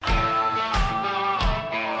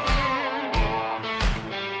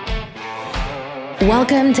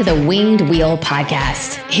Welcome to the Winged Wheel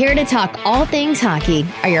Podcast. Here to talk all things hockey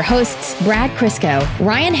are your hosts, Brad Crisco,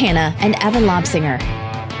 Ryan Hanna, and Evan Lobsinger.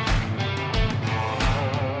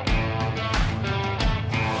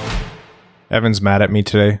 Evan's mad at me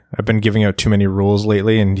today. I've been giving out too many rules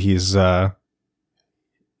lately, and he's... Can't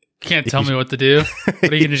tell me what to do. What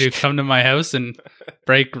are you going to do? Come to my house and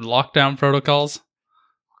break lockdown protocols?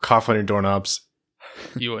 Cough on your doorknobs.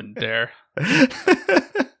 You wouldn't dare.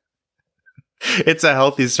 It's a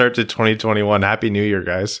healthy start to 2021. Happy New Year,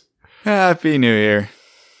 guys. Happy New Year.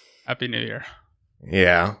 Happy New Year.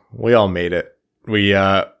 Yeah, we all made it. We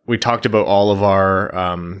talked about all of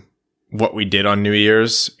our what we did on New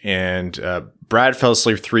Year's, and Brad fell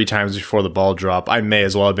asleep 3 times before the ball drop. I may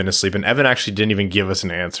as well have been asleep, and Evan actually didn't even give us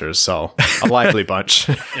an answer, so a lively bunch.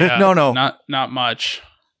 Yeah, No. Not much.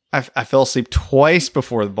 I fell asleep twice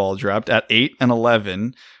before the ball dropped at 8 and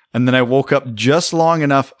 11, and then I woke up just long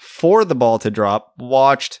enough for the ball to drop,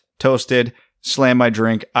 watched, toasted, slammed my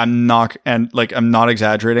drink. I'm not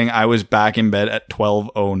exaggerating. I was back in bed at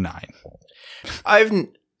 12:09.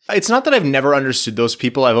 It's not that I've never understood those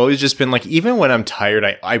people. I've always just been like, even when I'm tired,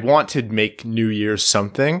 I want to make New Year's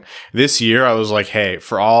something. This year, I was like, hey,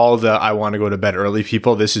 for all the I want to go to bed early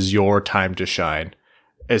people, this is your time to shine.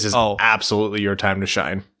 This is absolutely your time to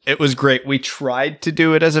shine. It was great. We tried to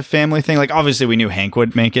do it as a family thing. Like, obviously, we knew Hank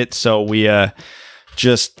would make it, so we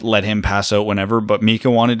just let him pass out whenever. But Mika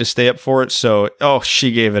wanted to stay up for it, so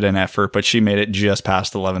she gave it an effort, but she made it just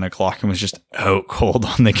past 11 o'clock and was just out cold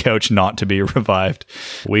on the couch, not to be revived.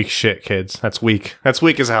 Weak shit, kids. That's weak. That's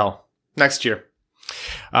weak as hell. Next year.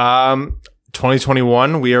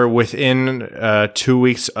 2021, we are within 2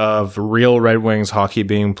 weeks of real Red Wings hockey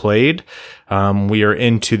being played. We are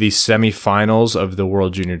into the semifinals of the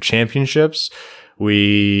World Junior Championships.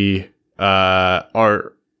 I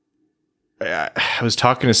was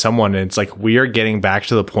talking to someone, and it's like we are getting back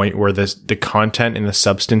to the point where the content and the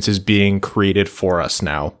substance is being created for us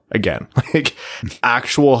now. Again, like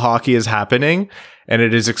actual hockey is happening, and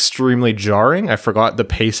it is extremely jarring. I forgot the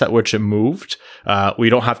pace at which it moved. We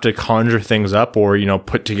don't have to conjure things up or,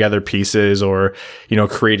 put together pieces or,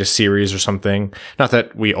 create a series or something. Not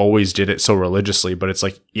that we always did it so religiously, but it's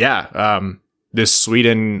like, this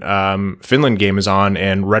Sweden Finland game is on,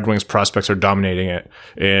 and Red Wings prospects are dominating it.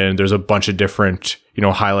 And there's a bunch of different,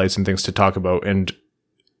 highlights and things to talk about. And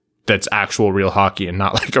that's actual real hockey and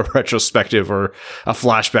not like a retrospective or a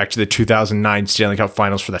flashback to the 2009 Stanley Cup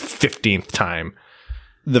Finals for the 15th time.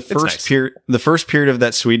 The first period of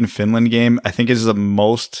that Sweden-Finland game, I think, is the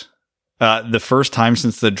first time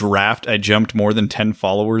since the draft I jumped more than 10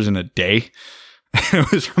 followers in a day.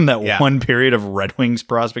 It was from that one period of Red Wings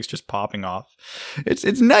prospects just popping off.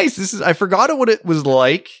 It's nice. I forgot what it was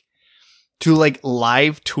like to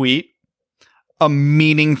live tweet a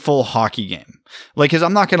meaningful hockey game. Because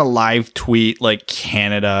I'm not going to live tweet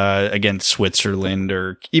Canada against Switzerland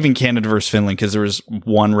or even Canada versus Finland, because there was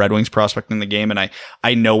one Red Wings prospect in the game, and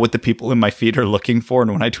I know what the people in my feed are looking for.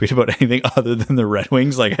 And when I tweet about anything other than the Red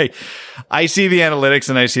Wings, I see the analytics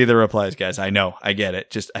and I see the replies, guys. I know, I get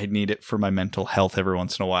it. Just I need it for my mental health every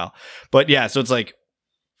once in a while. But yeah, so it's like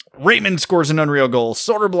Raymond scores an unreal goal.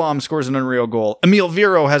 Söderblom scores an unreal goal. Emil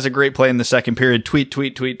Viro has a great play in the second period. Tweet.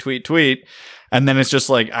 And then it's just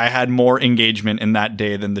I had more engagement in that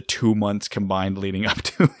day than the 2 months combined leading up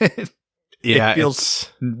to it. Yeah, it feels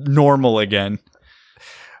normal again.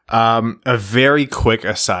 A very quick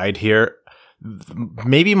aside here.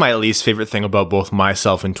 Maybe my least favorite thing about both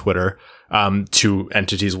myself and Twitter, two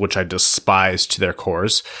entities which I despise to their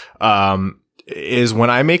cores, is when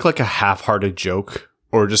I make a half-hearted joke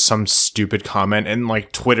or just some stupid comment, and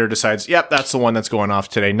Twitter decides, yep, that's the one that's going off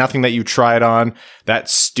today. Nothing that you tried on, that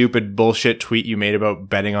stupid bullshit tweet you made about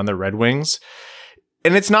betting on the Red Wings.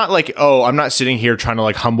 And it's not I'm not sitting here trying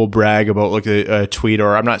to humble brag about a tweet,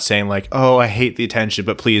 or I'm not saying I hate the attention,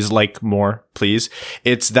 but please more, please.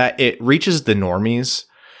 It's that it reaches the normies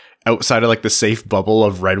outside of the safe bubble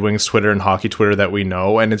of Red Wings Twitter and hockey Twitter that we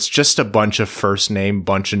know. And it's just a bunch of first name,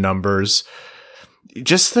 bunch of numbers.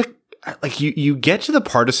 Just you get to the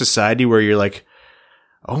part of society where you're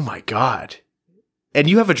oh my God. And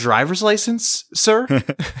you have a driver's license, sir?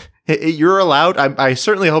 You're allowed. I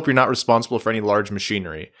certainly hope you're not responsible for any large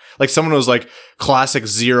machinery. Someone was classic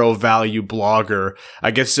zero value blogger. I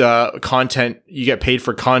guess, content, you get paid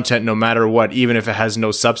for content no matter what, even if it has no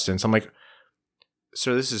substance. I'm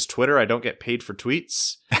sir, this is Twitter. I don't get paid for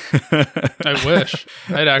tweets. I wish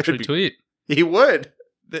I'd actually tweet. He would.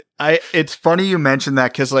 It's funny you mentioned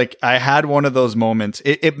that, because I had one of those moments.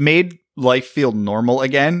 It made life feel normal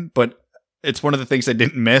again, but it's one of the things I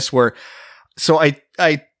didn't miss. So I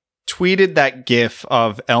tweeted that GIF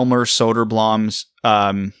of Elmer Soderblom's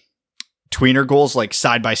tweener goals like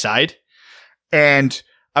side by side. And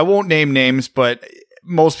I won't name names, but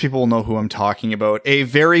most people will know who I'm talking about. A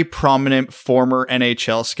very prominent former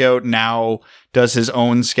NHL scout now does his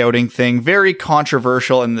own scouting thing. Very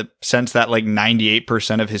controversial in the sense that like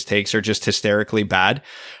 98% of his takes are just hysterically bad.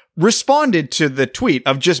 Responded to the tweet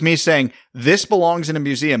of just me saying, this belongs in a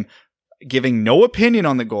museum, giving no opinion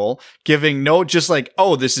on the goal, giving no, just like,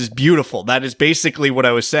 oh, this is beautiful. That is basically what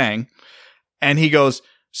I was saying. And he goes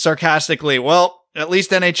sarcastically, well, at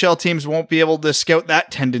least NHL teams won't be able to scout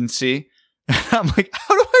that tendency. I'm like,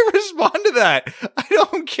 how do I respond to that? I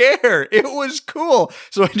don't care. It was cool.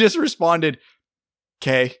 So I just responded,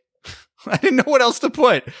 okay. I didn't know what else to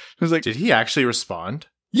put. I was like, did he actually respond?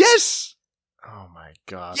 Yes. Oh my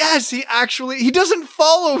God. Yes, he doesn't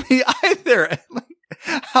follow me either.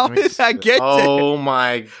 How did that get to him? Oh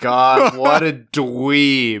my God. What a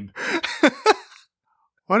dweeb.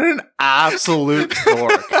 What an absolute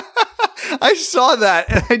dork. I saw that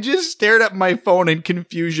and I just stared at my phone in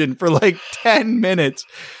confusion for like 10 minutes.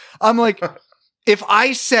 I'm like, if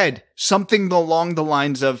I said something along the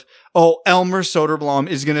lines of, oh, Elmer Söderblom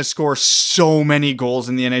is going to score so many goals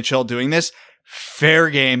in the NHL doing this, fair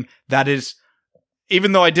game. That is,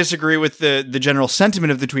 even though I disagree with the general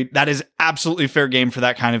sentiment of the tweet, that is absolutely fair game for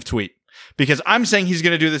that kind of tweet. Because I'm saying he's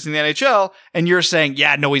going to do this in the NHL, and you're saying,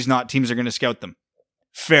 yeah, no, he's not. Teams are going to scout them.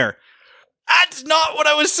 Fair. That's not what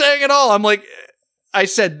I was saying at all. I'm like, I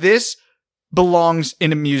said this belongs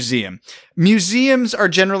in a museum. Museums are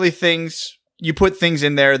generally things, you put things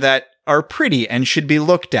in there that are pretty and should be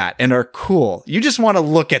looked at and are cool. You just want to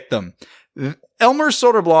look at them. Elmer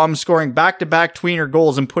Söderblom scoring back-to-back tweener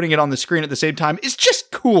goals and putting it on the screen at the same time is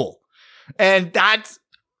just cool. And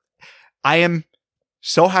I am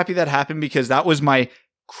so happy that happened because that was my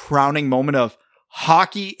crowning moment of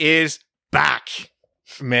hockey is back.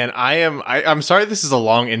 Man, I'm sorry this is a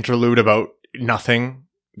long interlude about nothing,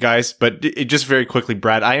 guys, but it just very quickly,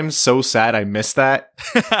 Brad, I am so sad I missed that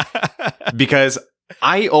because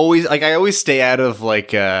I always stay out of I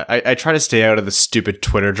try to stay out of the stupid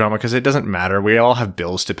Twitter drama because it doesn't matter. We all have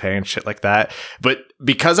bills to pay and shit like that. But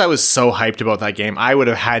because I was so hyped about that game, I would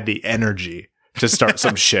have had the energy to start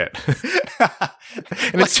some shit.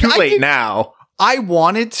 And it's too late now. I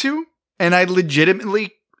wanted to, and I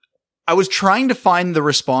was trying to find the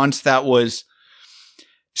response that was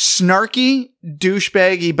snarky,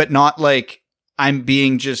 douchebaggy, but not like I'm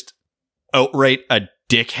being just outright a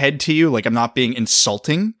dickhead to you. Like I'm not being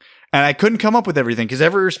insulting. And I couldn't come up with everything because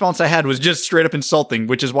every response I had was just straight up insulting,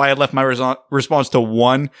 which is why I left my response to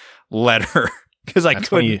one letter because I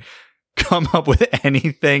couldn't come up with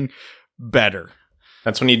anything better.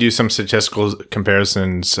 That's when you do some statistical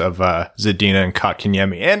comparisons of Zadina and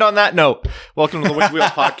Kotkaniemi. And on that note, welcome to the Wicked Wheel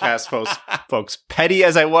podcast, folks. Petty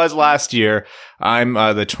as I was last year, I'm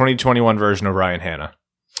the 2021 version of Ryan Hanna.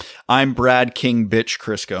 I'm Brad King Bitch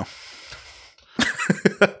Crisco.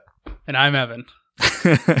 And I'm Evan.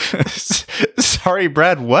 Sorry,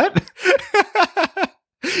 Brad, what?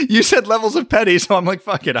 You said levels of petty, so I'm like,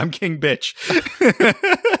 fuck it, I'm King Bitch.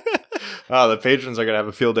 Oh, the patrons are going to have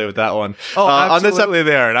a field day with that one. Oh, absolutely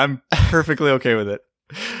they are, and I'm perfectly okay with it.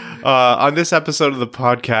 On this episode of the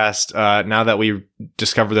podcast, now that we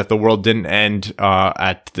discovered that the world didn't end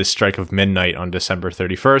at the strike of midnight on December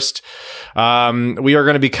 31st, we are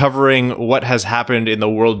going to be covering what has happened in the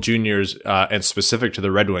World Juniors and specific to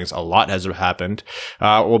the Red Wings. A lot has happened.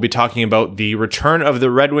 We'll be talking about the return of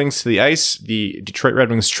the Red Wings to the ice. The Detroit Red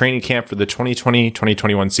Wings training camp for the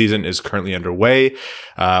 2020-2021 season is currently underway.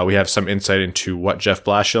 We have some insight into what Jeff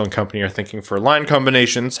Blashill and company are thinking for line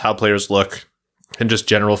combinations, how players look, and just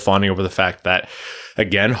general fawning over the fact that,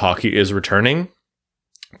 again, hockey is returning.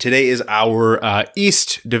 Today is our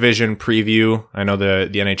East Division preview. I know the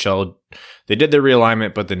NHL, they did their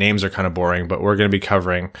realignment, but the names are kind of boring. But we're going to be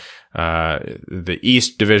covering the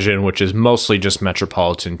East Division, which is mostly just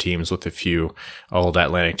metropolitan teams with a few old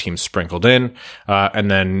Atlantic teams sprinkled in.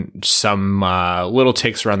 And then some little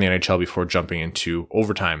takes around the NHL before jumping into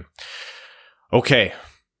overtime. Okay.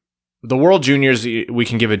 The World Juniors, we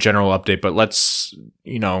can give a general update, but let's,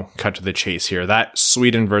 cut to the chase here. That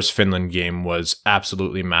Sweden versus Finland game was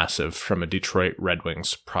absolutely massive from a Detroit Red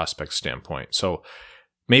Wings prospect standpoint. So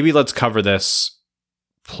maybe let's cover this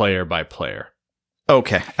player by player.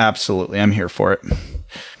 Okay, absolutely. I'm here for it.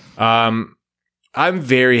 I'm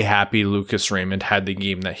very happy Lucas Raymond had the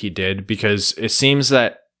game that he did because it seems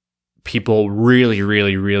that people really,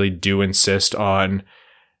 really, really do insist on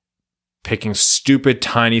picking stupid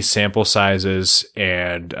tiny sample sizes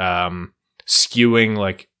and skewing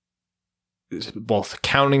like both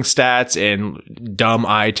counting stats and dumb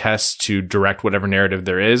eye tests to direct whatever narrative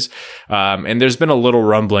there is. And there's been a little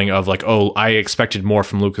rumbling of like, oh, I expected more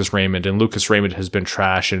from Lucas Raymond, and Lucas Raymond has been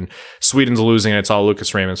trash, and Sweden's losing, and it's all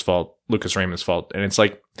Lucas Raymond's fault. And it's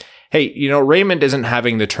like, hey, Raymond isn't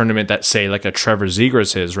having the tournament that, say, like a Trevor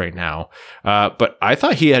Zegras is right now. But I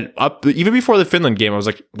thought he had even before the Finland game, I was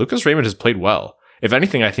like, Lucas Raymond has played well. If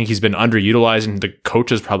anything, I think he's been underutilized, and the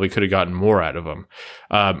coaches probably could have gotten more out of him.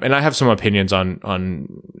 And I have some opinions on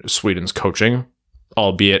Sweden's coaching,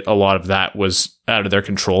 albeit a lot of that was out of their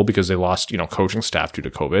control because they lost, coaching staff due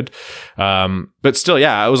to COVID. But still,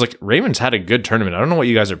 yeah, I was like, Raymond's had a good tournament. I don't know what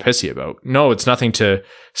you guys are pissy about. No, it's nothing to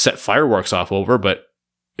set fireworks off over, but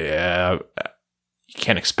yeah, you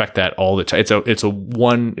can't expect that all the time.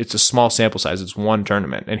 It's a small sample size. It's one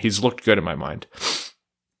tournament, and he's looked good in my mind.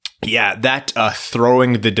 Yeah, that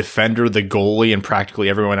throwing the defender, the goalie, and practically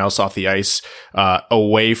everyone else off the ice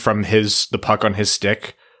away from the puck on his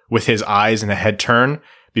stick with his eyes and a head turn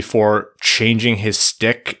before changing his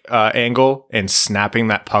stick angle and snapping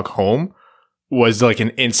that puck home was like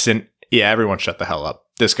an instant, yeah, everyone shut the hell up.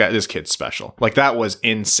 This kid's special. Like, that was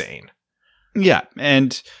insane. Yeah,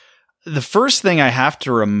 and the first thing I have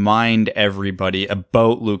to remind everybody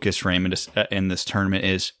about Lucas Raymond in this tournament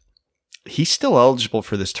is he's still eligible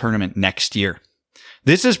for this tournament next year.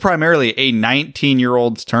 This is primarily a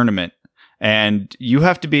 19-year-old's tournament, and you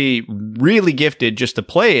have to be really gifted just to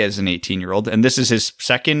play as an 18-year-old. And this is his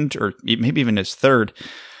second, or maybe even his third,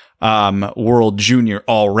 World Junior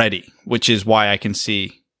already, which is why I can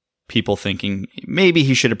see people thinking maybe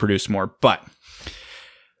he should have produced more. But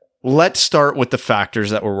let's start with the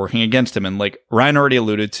factors that were working against him. And like Ryan already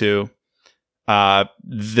alluded to,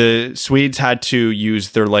 the Swedes had to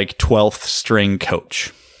use their 12th string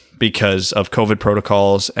coach because of COVID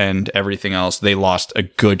protocols and everything else. They lost a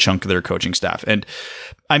good chunk of their coaching staff. And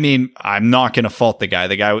I mean, I'm not going to fault the guy.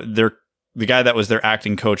 The guy that was their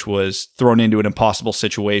acting coach was thrown into an impossible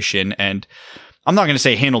situation, and I'm not going to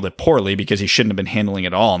say handled it poorly because he shouldn't have been handling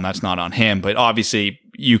it all, and that's not on him. But obviously,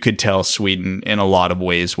 you could tell Sweden in a lot of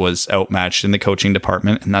ways was outmatched in the coaching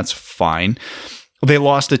department, and that's fine. They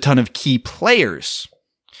lost a ton of key players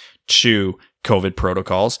to COVID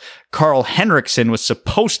protocols. Carl Henriksson was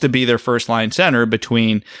supposed to be their first line center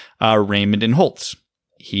between Raymond and Holtz.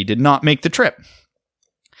 He did not make the trip.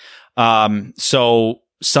 So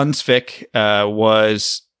Sundsvik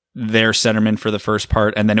was their centerman for the first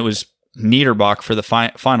part, and then it was Niederbach for the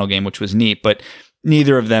final game, which was neat, but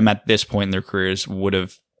neither of them at this point in their careers would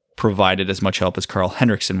have provided as much help as Carl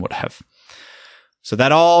Henriksson would have. So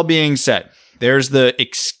that all being said, there's the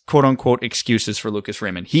quote-unquote excuses for Lucas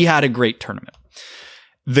Raymond. He had a great tournament.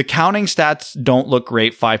 The counting stats don't look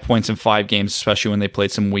great, 5 points in 5 games, especially when they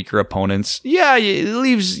played some weaker opponents. Yeah, it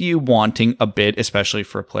leaves you wanting a bit, especially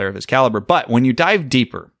for a player of his caliber. But when you dive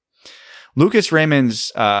deeper, Lucas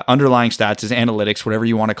Raymond's underlying stats, his analytics, whatever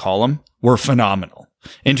you want to call them, were phenomenal.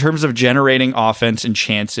 In terms of generating offense and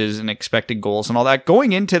chances and expected goals and all that,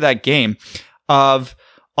 going into that game, of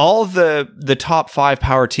all the top 5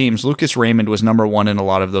 power teams, Lucas Raymond was number 1 in a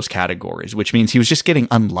lot of those categories, which means he was just getting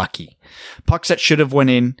unlucky. Pucks that should have went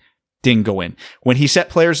in didn't go in. When he set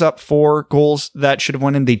players up for goals that should have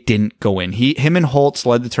went in, they didn't go in. Him and Holtz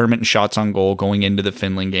led the tournament in shots on goal going into the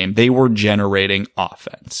Finland game. They were generating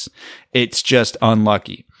offense. It's just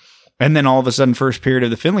unlucky. And then all of a sudden, first period of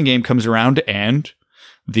the Finland game comes around and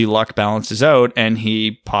the luck balances out and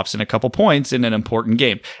he pops in a couple points in an important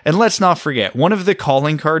game. And let's not forget, one of the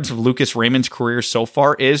calling cards of Lucas Raymond's career so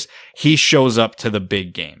far is he shows up to the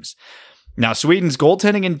big games. Now, Sweden's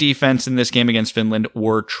goaltending and defense in this game against Finland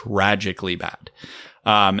were tragically bad.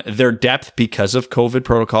 Their depth, because of COVID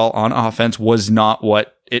protocol on offense, was not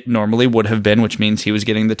what it normally would have been, which means he was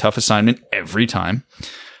getting the tough assignment every time.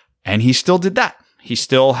 And he still did that. He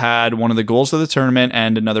still had one of the goals of the tournament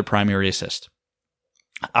and another primary assist.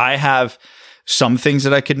 I have some things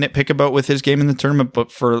that I could nitpick about with his game in the tournament,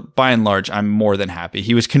 but by and large, I'm more than happy.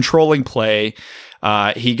 He was controlling play.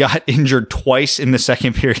 He got injured twice in the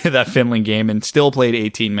second period of that Finland game and still played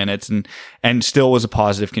 18 minutes and still was a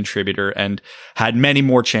positive contributor and had many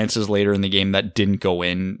more chances later in the game that didn't go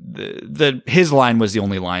in. His line was the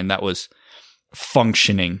only line that was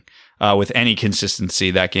functioning with any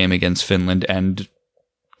consistency that game against Finland, and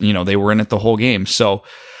they were in it the whole game. So,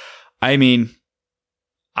 I mean,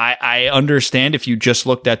 I understand if you just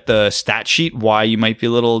looked at the stat sheet why you might be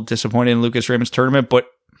a little disappointed in Lucas Raymond's tournament, but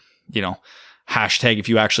hashtag if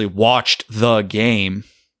you actually watched the game,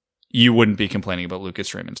 you wouldn't be complaining about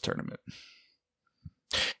Lucas Raymond's tournament.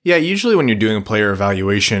 Yeah, usually when you're doing a player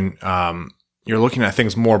evaluation, you're looking at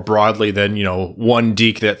things more broadly than, one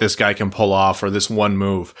deke that this guy can pull off or this one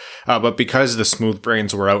move. But because the smooth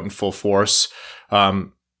brains were out in full force,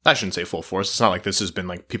 I shouldn't say full force. It's not like this has been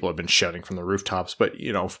like people have been shouting from the rooftops, but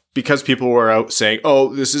because people were out saying,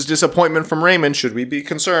 "Oh, this is disappointment from Raymond. Should we be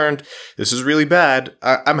concerned? This is really bad."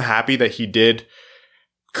 I'm happy that he did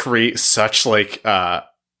create such like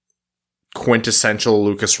quintessential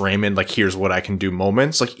Lucas Raymond, like here's what I can do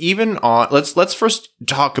moments. Like even on let's first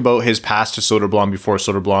talk about his pass to Söderblom before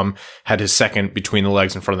Söderblom had his second between the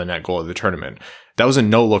legs in front of the net goal of the tournament. That was a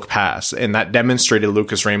no-look pass, and that demonstrated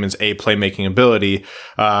Lucas Raymond's playmaking ability,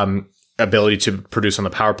 ability to produce on the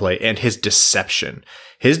power play, and his deception.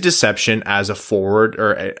 His deception as a forward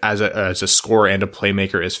or as a scorer and a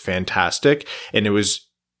playmaker is fantastic, and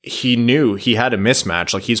he knew he had a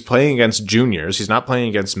mismatch. Like he's playing against juniors, he's not playing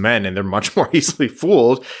against men, and they're much more easily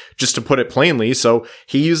fooled, just to put it plainly. So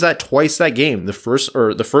he used that twice that game. The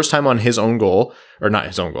first time on his own goal, or not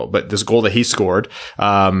his own goal, but this goal that he scored,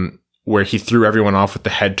 where he threw everyone off with the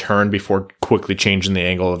head turn before quickly changing the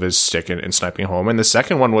angle of his stick and sniping home. And the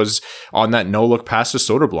second one was on that no-look pass to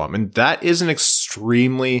Söderblom. And that is an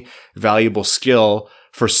extremely valuable skill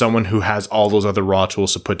for someone who has all those other raw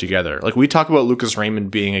tools to put together. Like we talk about Lucas Raymond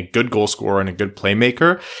being a good goal scorer and a good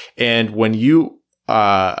playmaker. And when you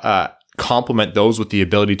complement those with the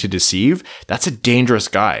ability to deceive, that's a dangerous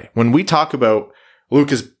guy. When we talk about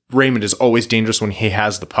Lucas Raymond is always dangerous when he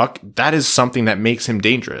has the puck, that is something that makes him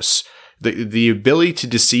dangerous. The ability to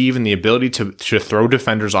deceive and the ability to throw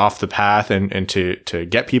defenders off the path and to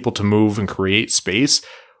get people to move and create space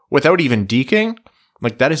without even deking,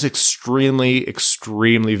 like that is extremely,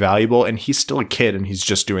 extremely valuable. And he's still a kid and he's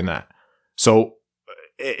just doing that. So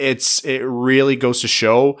it really goes to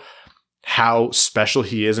show how special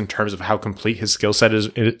he is in terms of how complete his skill set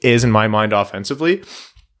is in my mind offensively.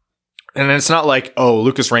 And it's not like, oh,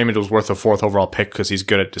 Lucas Raymond was worth a 4th overall pick because he's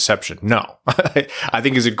good at deception. No, I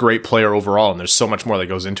think he's a great player overall, and there's so much more that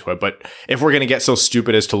goes into it. But if we're going to get so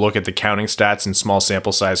stupid as to look at the counting stats and small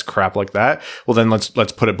sample size crap like that, well, then let's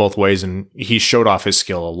put it both ways. And he showed off his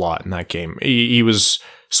skill a lot in that game. He was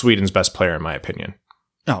Sweden's best player, in my opinion.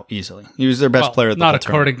 Oh, easily. He was their best player. Not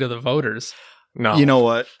according to the voters. No. You know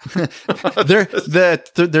what? They're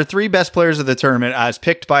the 3 best players of the tournament, as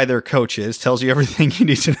picked by their coaches, tells you everything you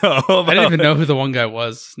need to know about. I didn't even know who the one guy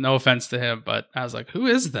was. No offense to him, but I was like, who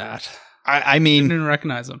is that? I mean, didn't even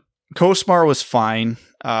recognize him. Kosmar was fine.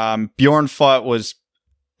 Bjorn Fott was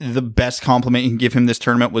the best compliment you can give him this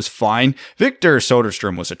tournament, was fine. Victor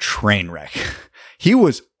Söderström was a train wreck. He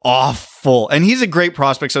was awful, and he's a great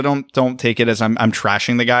prospect, so don't take it as I'm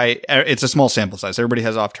trashing the guy. It's a small sample size. Everybody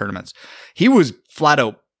has off tournaments. He was flat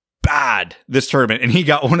out bad this tournament, and he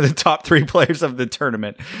got one of the top 3 players of the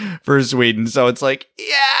tournament for Sweden. So it's like,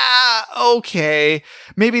 yeah, okay,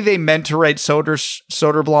 maybe they meant to write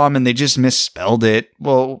Söderblom and they just misspelled it.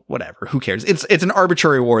 Well, whatever, who cares? It's an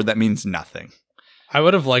arbitrary award that means nothing. I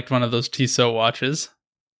would have liked one of those Tissot watches.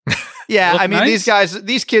 Yeah, I mean, nice.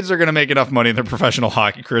 these kids are going to make enough money in their professional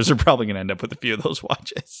hockey careers. They're probably going to end up with a few of those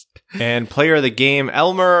watches. And player of the game,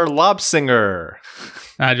 Elmer Lobsinger.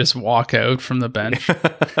 I just walk out from the bench.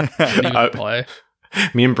 Didn't even play.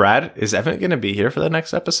 Me and Brad, is Evan going to be here for the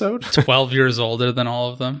next episode? 12 years older than all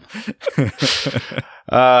of them.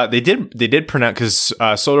 They did pronounce, because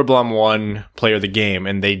Söderblom won player of the game,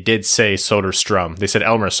 and they did say Söderström. They said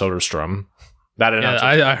Elmer Söderström.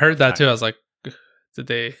 I heard that too. I was like, did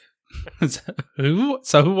they? Who?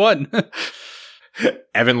 So who won?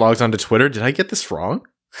 Evan logs onto Twitter. Did I get this wrong?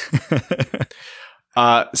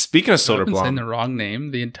 Speaking of Söderblom, I've been saying the wrong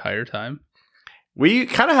name the entire time. We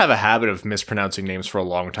kind of have a habit of mispronouncing names for a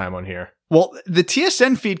long time on here. Well, the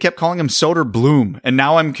TSN feed kept calling him Söderblom, and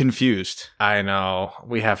now I'm confused. I know.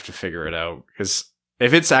 We have to figure it out, because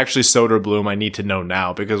if it's actually Söderblom, I need to know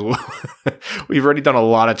now, because we've already done a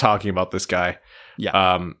lot of talking about this guy.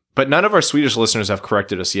 Yeah. But none of our Swedish listeners have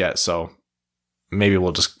corrected us yet, so maybe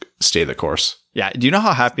we'll just stay the course. Yeah. Do you know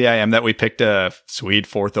how happy I am that we picked a Swede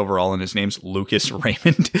 4th overall and his name's Lucas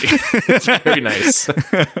Raymond? It's very nice.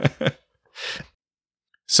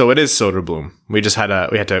 So it is Söderblom. We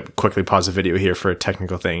had to quickly pause the video here for a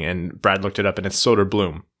technical thing, and Brad looked it up, and it's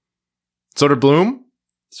Söderblom. Söderblom?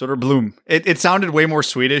 Söderblom. It sounded way more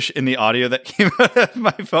Swedish in the audio that came out of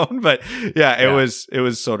my phone, but yeah, it was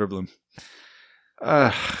Söderblom.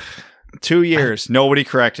 2 years. Nobody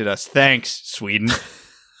corrected us. Thanks, Sweden.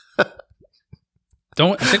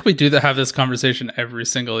 I think we do have this conversation every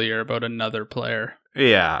single year about another player.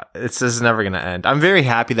 Yeah, this is never going to end. I'm very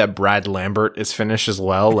happy that Brad Lambert is finished as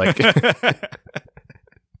well. Like,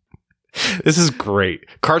 this is great.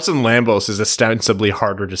 Carson Lambos is ostensibly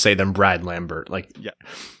harder to say than Brad Lambert. Like, yeah.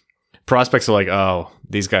 prospects are like, oh,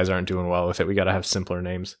 these guys aren't doing well with it. We got to have simpler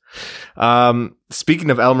names.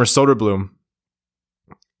 Speaking of Elmer Söderblom,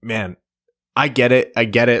 man, I get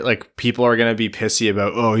it. Like, people are going to be pissy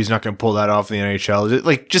about, oh, he's not going to pull that off in the NHL.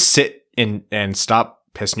 Like, just sit and stop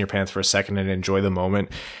pissing your pants for a second and enjoy the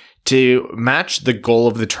moment. To match the goal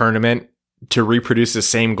of the tournament, to reproduce the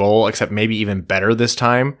same goal, except maybe even better this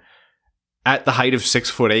time, at the height of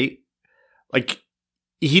 6'8", like,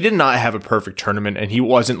 he did not have a perfect tournament, and he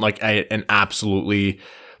wasn't like an absolutely,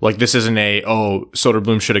 like, this isn't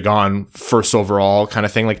Söderblom should have gone first overall kind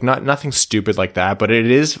of thing. Like, nothing stupid like that, but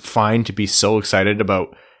it is fine to be so excited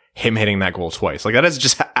about him hitting that goal twice. Like, that is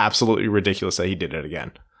just absolutely ridiculous that he did it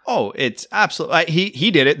again. Oh, it's absolutely,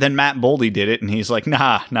 he did it. Then Matt Boldy did it, and he's like,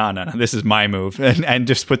 nah, this is my move, and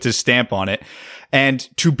just puts his stamp on it. And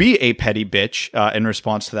to be a petty bitch, in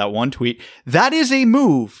response to that one tweet, that is a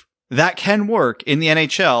move that can work in the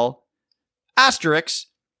NHL, asterisk,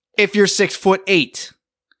 if you're 6'8".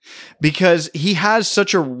 Because he has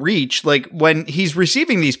such a reach. Like, when he's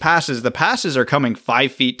receiving these passes, the passes are coming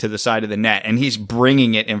 5 feet to the side of the net, and he's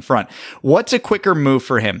bringing it in front. What's a quicker move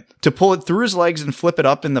for him? To pull it through his legs and flip it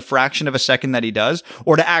up in the fraction of a second that he does,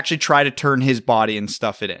 or to actually try to turn his body and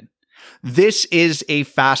stuff it in? This is a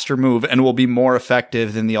faster move and will be more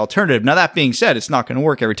effective than the alternative. Now, that being said, it's not going to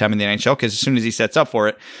work every time in the NHL, because as soon as he sets up for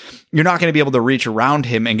it, you're not going to be able to reach around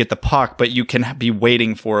him and get the puck, but you can be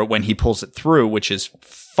waiting for it when he pulls it through, which is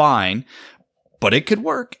fine, but it could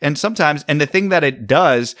work. And sometimes, and the thing that it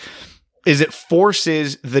does is it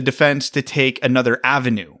forces the defense to take another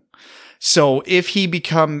avenue. So if he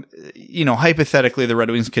become, hypothetically, the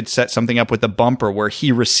Red Wings could set something up with a bumper where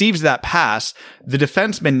he receives that pass, the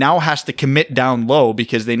defenseman now has to commit down low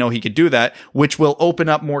because they know he could do that, which will open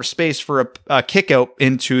up more space for a kick out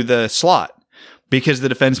into the slot, because the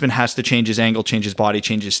defenseman has to change his angle, change his body,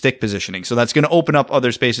 change his stick positioning. So that's going to open up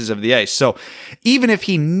other spaces of the ice. So even if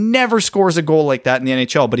he never scores a goal like that in the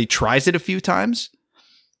NHL, but he tries it a few times,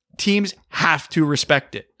 teams have to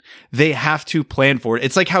respect it. They have to plan for it.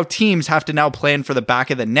 It's like how teams have to now plan for the back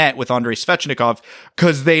of the net with Andrei Svechnikov,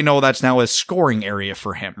 because they know that's now a scoring area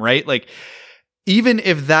for him, right? Like, even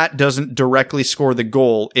if that doesn't directly score the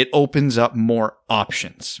goal, it opens up more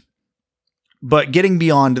options. But getting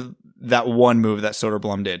beyond that one move that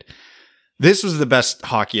Söderblom did, this was the best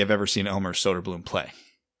hockey I've ever seen Elmer Söderblom play.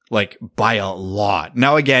 Like, by a lot.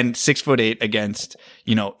 Now, again, 6'8" against,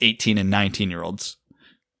 18 and 19-year-olds.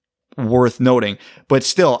 Worth noting. But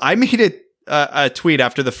still, I made a tweet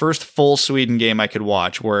after the first full Sweden game I could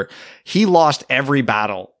watch, where he lost every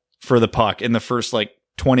battle for the puck in the first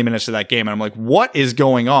 20 minutes of that game. And I'm like, what is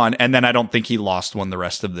going on? And then I don't think he lost one the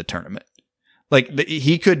rest of the tournament.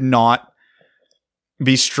 He could not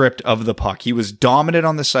be stripped of the puck. He was dominant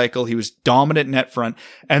on the cycle. He was dominant net front.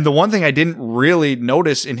 And the one thing I didn't really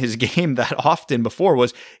notice in his game that often before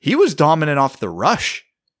was he was dominant off the rush.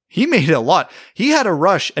 He made it a lot. He had a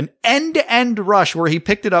rush, an end-to-end rush, where he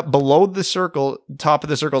picked it up below the circle, top of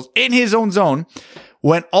the circles, in his own zone,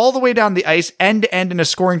 went all the way down the ice, end-to-end in a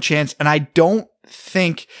scoring chance, and I don't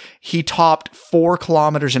think he topped 4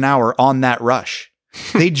 kilometers an hour on that rush.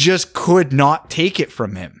 They just could not take it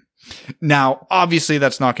from him. Now, obviously,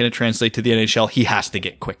 that's not going to translate to the NHL. He has to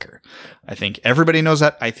get quicker. I think everybody knows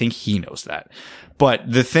that. I think he knows that.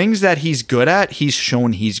 But the things that he's good at, he's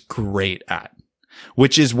shown he's great at,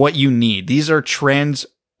 which is what you need. These are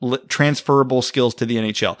transferable skills to the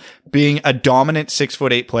NHL. Being a dominant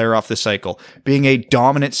 6'8" player off the cycle, being a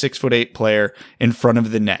dominant 6'8" player in front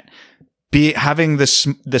of the net, having the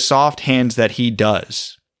soft hands that he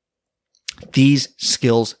does. These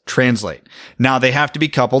skills translate. Now, they have to be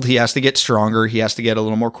coupled. He has to get stronger. He has to get a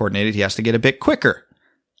little more coordinated. He has to get a bit quicker.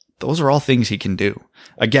 Those are all things he can do.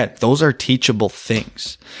 Again, those are teachable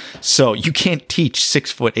things. So you can't teach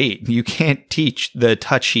 6'8". You can't teach the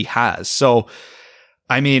touch he has. So,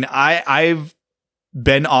 I mean, I've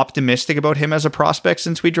been optimistic about him as a prospect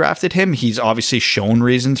since we drafted him. He's obviously shown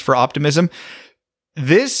reasons for optimism.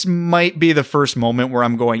 This might be the first moment where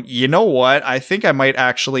I'm going, you know what? I think I might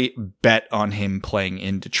actually bet on him playing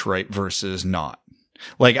in Detroit versus not.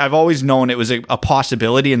 I've always known it was a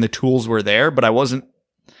possibility and the tools were there, but I wasn't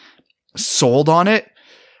sold on it.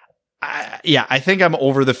 I think I'm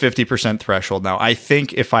over the 50% threshold now. I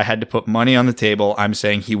think if I had to put money on the table, I'm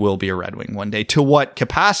saying he will be a Red Wing one day. To what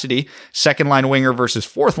capacity? Second line winger versus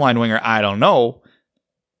fourth line winger? I don't know,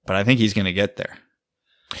 but I think he's going to get there.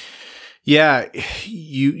 Yeah,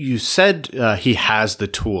 you said he has the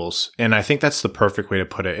tools, and I think that's the perfect way to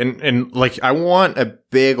put it. And I want a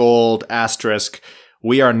big old asterisk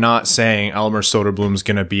we are not saying Elmer Söderblom's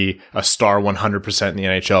going to be a star 100% in the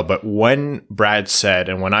NHL. But when Brad said,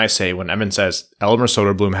 and when Evan says Elmer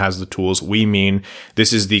Söderblom has the tools, we mean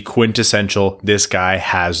this is the quintessential, this guy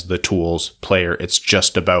has the tools player. It's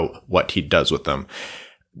just about what he does with them.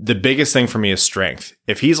 The biggest thing for me is strength.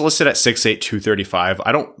 If he's listed at 6'8", 235,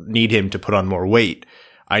 I don't need him to put on more weight.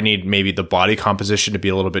 I need maybe the body composition to be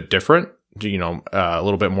a little bit different, a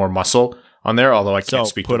little bit more muscle on there, although I can't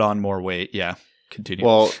speak put on more weight, yeah. Continue.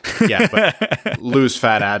 Well, yeah, but lose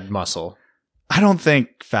fat, add muscle. I don't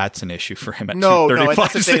think fat's an issue for him at 235.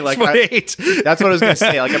 That's the thing. That's what I was going to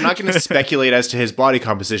say. Like, I'm not going to speculate as to his body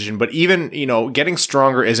composition, but even, getting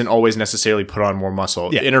stronger isn't always necessarily put on more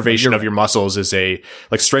muscle. Yeah, the innervation of your muscles is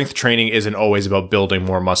strength training isn't always about building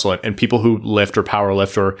more muscle. And people who lift or power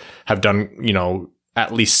lift or have done,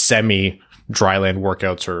 at least semi dryland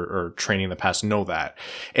workouts or training in the past know that.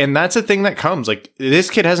 And that's a thing that comes. Like, this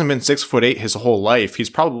kid hasn't been 6'8" his whole life. He's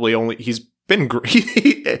probably been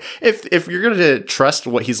if you're going to trust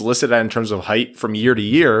what he's listed at in terms of height from year to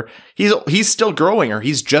year, he's still growing, or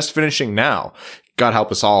he's just finishing now. God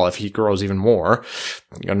help us all if he grows even more.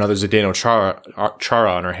 Another Zdeno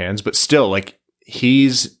Chara on our hands, but still, like,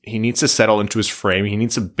 he needs to settle into his frame. He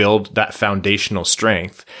needs to build that foundational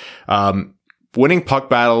strength. Winning puck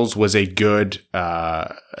battles was a good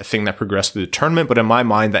thing that progressed through the tournament, but in my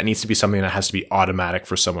mind, that needs to be something that has to be automatic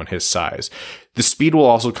for someone his size. The speed will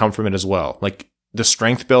also come from it as well. Like, the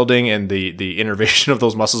strength building and the innervation of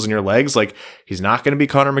those muscles in your legs. Like, he's not going to be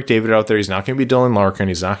Connor McDavid out there. He's not going to be Dylan Larkin.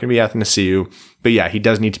 He's not going to be Athanasiou. But yeah, he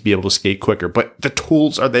does need to be able to skate quicker. But the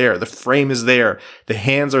tools are there. The frame is there. The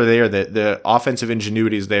hands are there. The offensive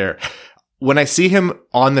ingenuity is there. When I see him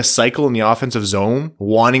on the cycle in the offensive zone,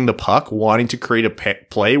 wanting the puck, wanting to create a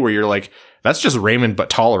play where you're like, that's just Raymond but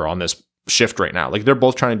taller on this shift right now. Like, they're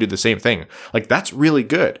both trying to do the same thing. Like, that's really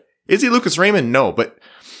good. Is he Lucas Raymond? No, but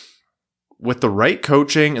with the right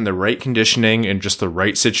coaching and the right conditioning and just the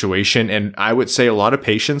right situation, and I would say a lot of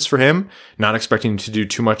patience for him, not expecting him to do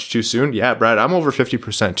too much too soon. Yeah, Brad, I'm over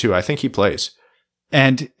 50% too. I think he plays.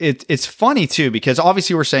 And it's funny too, because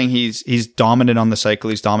obviously we're saying he's dominant on the cycle,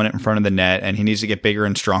 he's dominant in front of the net, and he needs to get bigger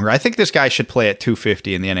and stronger. I think this guy should play at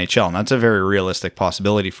 250 in the NHL, and that's a very realistic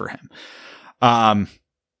possibility for him.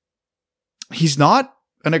 He's not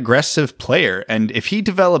an aggressive player, and if he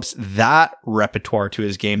develops that repertoire to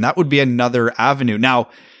his game, that would be another avenue. Now,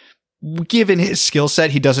 given his skill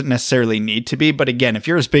set, he doesn't necessarily need to be, but again, if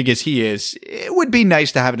you're as big as he is, it would be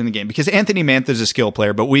nice to have it in the game, because Anthony Mantha is a skill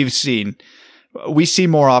player, but we see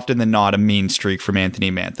more often than not a mean streak from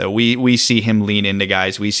Anthony Mantha. We see him lean into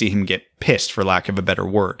guys. We see him get pissed, for lack of a better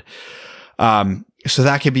word. So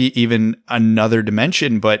that could be even another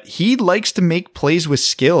dimension, but he likes to make plays with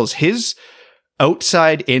skills. His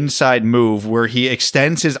outside inside move where he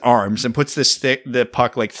extends his arms and puts the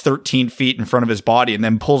puck like 13 feet in front of his body and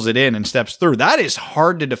then pulls it in and steps through. That is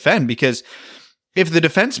hard to defend, because if the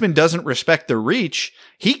defenseman doesn't respect the reach,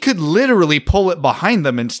 he could literally pull it behind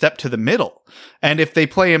them and step to the middle. And if they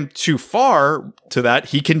play him too far to that,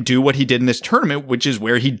 he can do what he did in this tournament, which is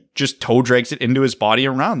where he just toe drags it into his body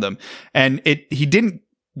around them. And he didn't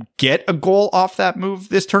get a goal off that move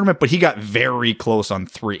this tournament, but he got very close on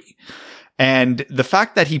 3. And the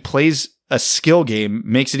fact that he plays a skill game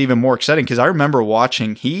makes it even more exciting, because I remember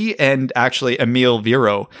watching he and actually Emil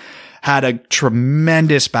Viro had a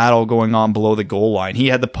tremendous battle going on below the goal line. He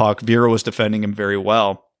had the puck. Viro was defending him very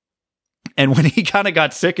well. And when he kind of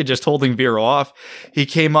got sick of just holding Viro off, he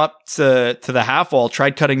came up to the half wall,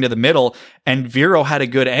 tried cutting to the middle, and Viro had a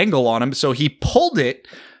good angle on him. So he pulled it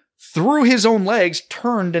through his own legs,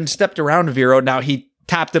 turned and stepped around Viro. Now he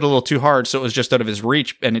tapped it a little too hard, so it was just out of his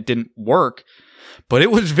reach and it didn't work. But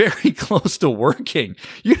it was very close to working.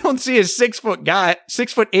 You don't see a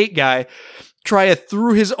 6'8" guy try a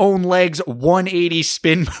through his own legs 180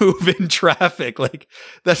 spin move in traffic. Like,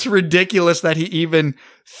 that's ridiculous that he even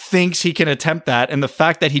thinks he can attempt that. And the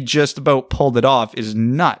fact that he just about pulled it off is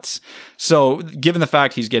nuts. So given the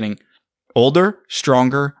fact he's getting older,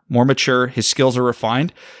 stronger, more mature, his skills are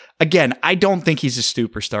refined. Again, I don't think he's a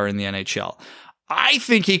superstar in the NHL. I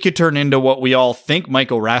think he could turn into what we all think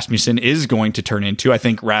Michael Rasmussen is going to turn into. I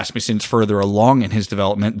think Rasmussen's further along in his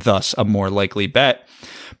development, thus a more likely bet.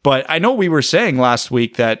 But I know we were saying last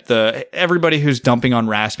week that everybody who's dumping on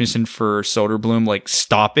Rasmussen for Söderblom, like,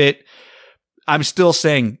 stop it. I'm still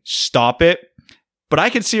saying stop it. But I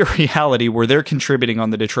could see a reality where they're contributing on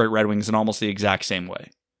the Detroit Red Wings in almost the exact same way.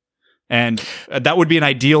 And that would be an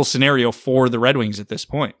ideal scenario for the Red Wings at this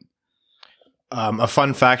point. A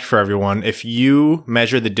fun fact for everyone, if you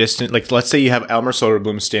measure the distance, like, let's say you have Elmer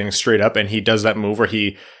Söderblom standing straight up and he does that move where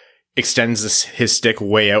he extends his stick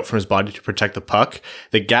way out from his body to protect the puck.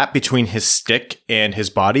 The gap between his stick and his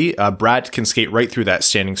body, Brad can skate right through that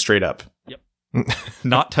standing straight up.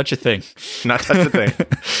 Not touch a thing. Not touch a thing.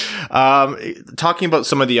 Talking about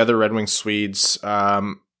some of the other Red Wings Swedes,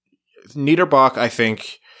 Niederbach, I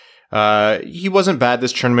think he wasn't bad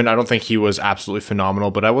this tournament. I don't think he was absolutely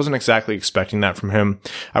phenomenal, but I wasn't exactly expecting that from him.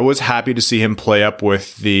 I was happy to see him play up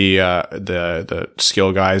with the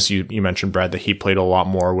skill guys. You mentioned, Brad, that he played a lot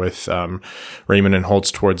more with Raymond and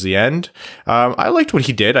Holtz towards the end. I liked what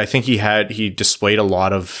he did. I think he displayed a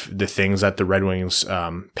lot of the things that the Red Wings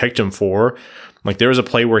picked him for. Like, there was a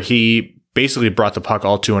play where he basically brought the puck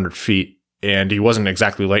all 200 feet, and he wasn't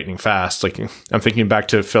exactly lightning fast. Like, I'm thinking back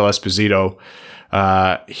to Phil Esposito,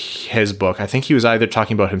 his book. I think he was either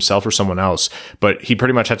talking about himself or someone else, but he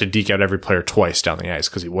pretty much had to deke out every player twice down the ice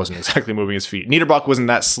because he wasn't exactly moving his feet. Niederbach wasn't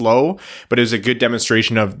that slow, but it was a good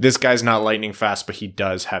demonstration of this guy's not lightning fast, but he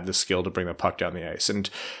does have the skill to bring the puck down the ice. And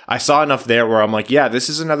I saw enough there where I'm like, yeah, this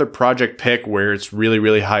is another project pick where it's really,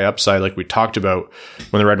 really high upside, like we talked about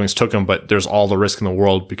when the Red Wings took him, but there's all the risk in the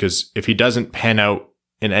world because if he doesn't pan out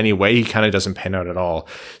in any way, he kind of doesn't pan out at all.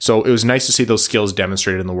 So it was nice to see those skills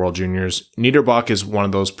demonstrated in the World Juniors. Niederbach is one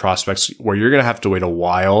of those prospects where you're going to have to wait a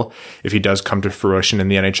while if he does come to fruition in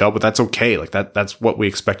the NHL, but that's okay. Like that's what we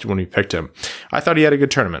expected when we picked him. I thought he had a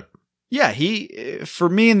good tournament. Yeah, for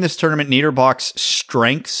me in this tournament, Niederbach's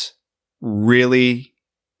strengths really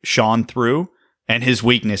shone through, and his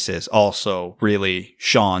weaknesses also really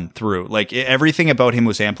shone through. Like, everything about him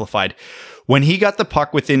was amplified. When he got the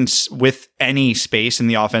puck with any space in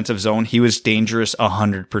the offensive zone, he was dangerous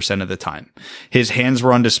 100% of the time. His hands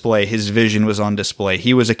were on display. His vision was on display.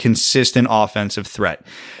 He was a consistent offensive threat.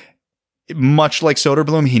 Much like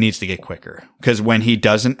Söderblom, he needs to get quicker because when he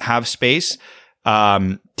doesn't have space,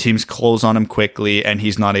 teams close on him quickly and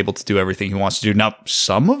he's not able to do everything he wants to do. Now,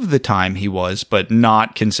 some of the time he was, but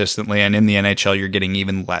not consistently. And in the NHL, you're getting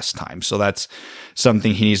even less time. So that's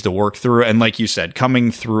something he needs to work through. And like you said,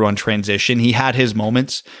 coming through on transition, he had his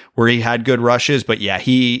moments where he had good rushes, but yeah,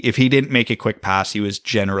 if he didn't make a quick pass, he was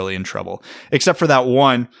generally in trouble, except for that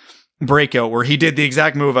one breakout where he did the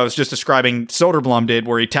exact move I was just describing Söderblom did,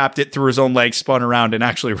 where he tapped it through his own legs, spun around and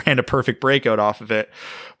actually ran a perfect breakout off of it.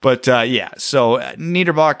 But yeah, so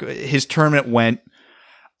Niederbach, his tournament went,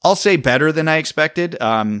 I'll say, better than I expected.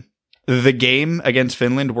 The game against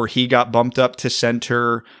Finland where he got bumped up to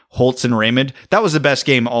center Holtz and Raymond, that was the best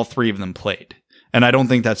game all three of them played. And I don't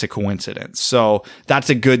think that's a coincidence. So that's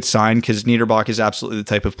a good sign because Niederbach is absolutely the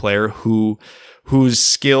type of player whose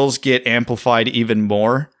skills get amplified even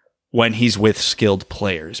more when he's with skilled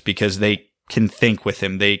players because they can think with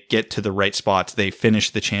him. They get to the right spots. They finish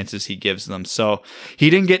the chances he gives them. So he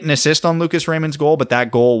didn't get an assist on Lucas Raymond's goal, but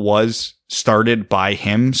that goal was started by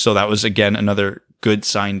him. So that was, again, another good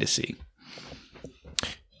sign to see.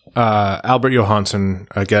 Albert Johansson,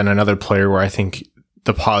 again, another player where I think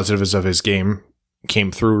the positives of his game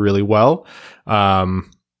came through really well. I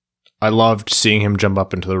loved seeing him jump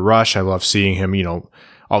up into the rush. I love seeing him,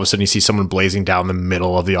 all of a sudden you see someone blazing down the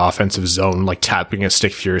middle of the offensive zone, like tapping a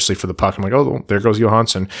stick furiously for the puck. I'm like, oh, there goes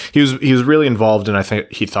Johansson. He was really involved, and I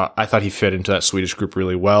thought he fit into that Swedish group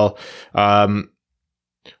really well. Would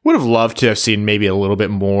have loved to have seen maybe a little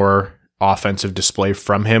bit more offensive display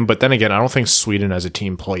from him, but then again, I don't think Sweden as a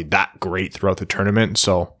team played that great throughout the tournament.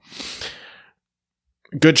 So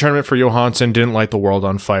good tournament for Johansson. Didn't light the world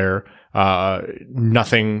on fire.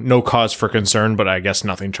 No cause for concern, but I guess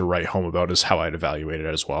nothing to write home about is how I'd evaluate it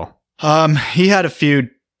as well. He had a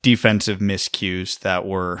few defensive miscues that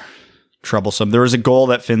were troublesome. There was a goal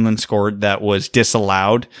that Finland scored that was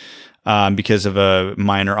disallowed because of a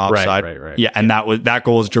minor offside. Right. Yeah, and that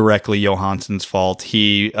goal is directly Johansson's fault.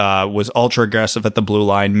 He was ultra aggressive at the blue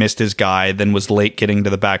line, missed his guy, then was late getting to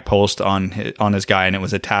the back post on his guy, and it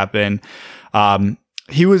was a tap in.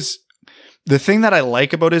 The thing that I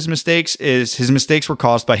like about his mistakes is his mistakes were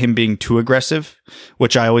caused by him being too aggressive,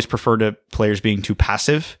 which I always prefer to players being too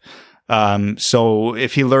passive. So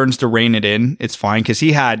if he learns to rein it in, it's fine, because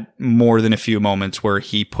he had more than a few moments where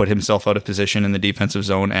he put himself out of position in the defensive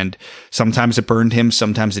zone, and sometimes it burned him,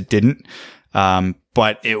 sometimes it didn't.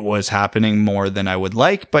 But it was happening more than I would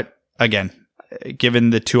like. But again, given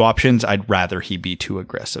the two options, I'd rather he be too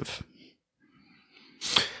aggressive.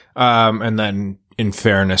 And then, in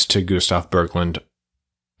fairness to Gustav Berglund,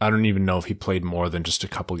 I don't even know if he played more than just a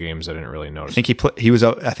couple games. I didn't really notice. I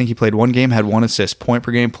think he played one game, had one assist, point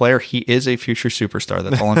per game player. He is a future superstar.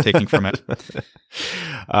 That's all I'm taking from it.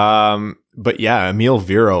 But yeah, Emil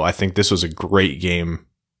Viro, I think this was a great game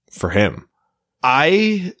for him.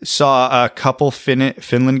 I saw a couple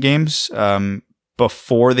Finland games.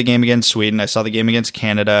 before the game against Sweden. I saw the game against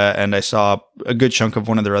Canada, and I saw a good chunk of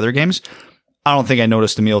one of their other games. I don't think I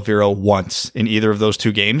noticed Emil Viro once in either of those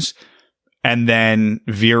two games. And then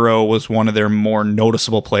Viro was one of their more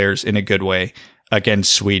noticeable players in a good way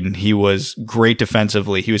against Sweden. He was great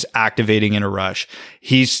defensively. He was activating in a rush.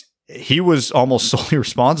 He was almost solely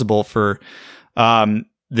responsible for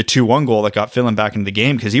the 2-1 goal that got Finland back into the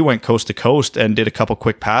game, because he went coast to coast and did a couple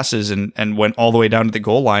quick passes and went all the way down to the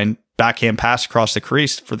goal line, backhand pass across the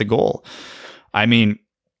crease for the goal. I mean,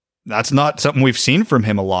 that's not something we've seen from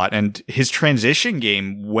him a lot. And his transition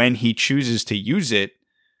game, when he chooses to use it,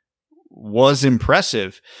 was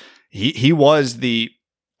impressive. He was the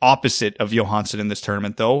opposite of Johansson in this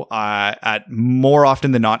tournament, though. At more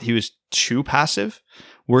often than not, he was too passive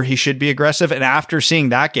where he should be aggressive. And after seeing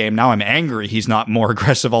that game, now I'm angry he's not more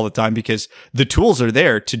aggressive all the time, because the tools are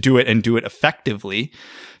there to do it and do it effectively.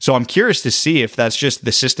 So I'm curious to see if that's just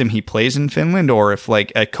the system he plays in Finland, or if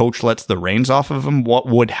like a coach lets the reins off of him, what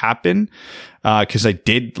would happen. Cause I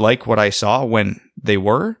did like what I saw when they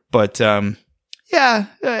were, but,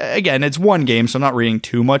 again, it's one game, so I'm not reading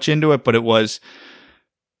too much into it, but it was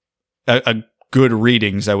a good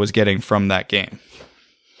readings I was getting from that game.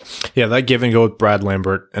 Yeah, that give and go with Brad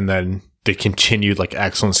Lambert, and then the continued like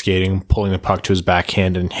excellent skating, pulling the puck to his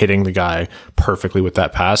backhand and hitting the guy perfectly with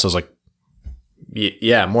that pass. I was like,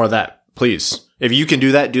 yeah, more of that, please. If you can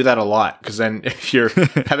do that a lot. Because then if you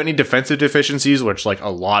have any defensive deficiencies, which like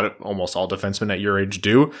almost all defensemen at your age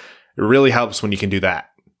do, it really helps when you can do that.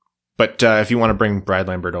 But if you want to bring Brad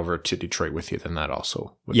Lambert over to Detroit with you, then that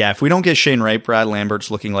also. Yeah, if we don't get Shane Wright, Brad Lambert's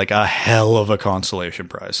looking like a hell of a consolation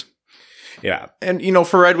prize. Yeah. And,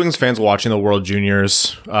 for Red Wings fans watching the World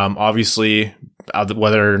Juniors, obviously,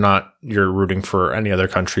 whether or not you're rooting for any other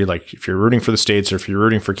country, like if you're rooting for the States or if you're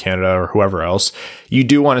rooting for Canada or whoever else, you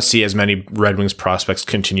do want to see as many Red Wings prospects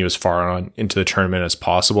continue as far on into the tournament as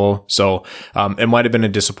possible. So it might have been a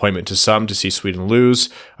disappointment to some to see Sweden lose.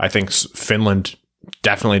 I think Finland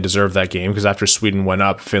definitely deserved that game, because after Sweden went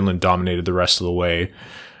up, Finland dominated the rest of the way.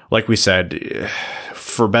 Like we said,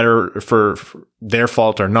 for their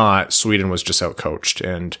fault or not, Sweden was just outcoached,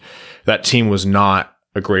 and that team was not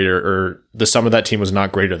the sum of that team was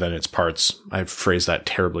not greater than its parts. I phrased that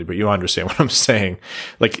terribly, but you understand what I'm saying.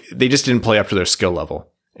 Like, they just didn't play up to their skill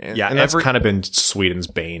level. And that's kind of been Sweden's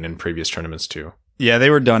bane in previous tournaments too. Yeah, they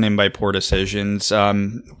were done in by poor decisions.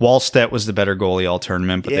 Wallstedt was the better goalie all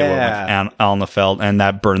tournament, but they went with Alnefelt, and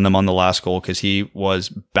that burned them on the last goal because he was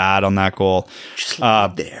bad on that goal. Just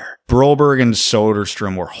there. Broberg and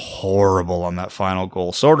Söderblom were horrible on that final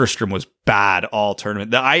goal. Söderblom was bad all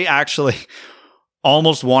tournament. I actually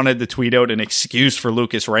almost wanted to tweet out an excuse for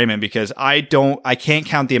Lucas Raymond, because I can't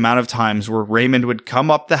count the amount of times where Raymond would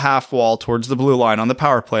come up the half wall towards the blue line on the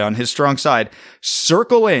power play on his strong side,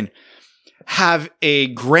 circle in, have a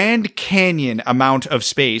Grand Canyon amount of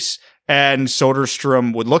space, and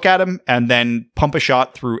Söderblom would look at him and then pump a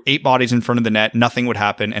shot through 8 bodies in front of the net. Nothing would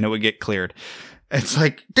happen, and it would get cleared. It's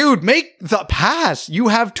like, dude, make the pass. You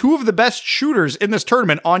have 2 of the best shooters in this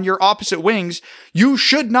tournament on your opposite wings. You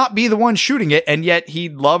should not be the one shooting it. And yet he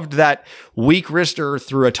loved that weak wrister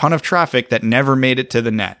through a ton of traffic that never made it to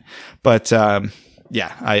the net. But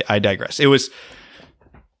I digress.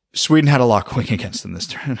 Sweden had a lot going against them this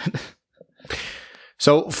tournament.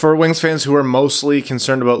 So for Wings fans who are mostly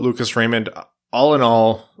concerned about Lucas Raymond, all in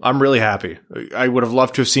all, I'm really happy. I would have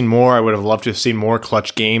loved to have seen more. I would have loved to have seen more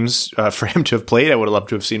clutch games for him to have played. I would have loved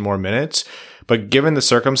to have seen more minutes. But given the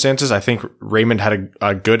circumstances, I think Raymond had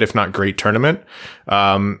a good, if not great, tournament.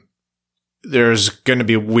 There's going to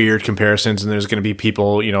be weird comparisons, and there's going to be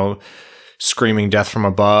people, screaming death from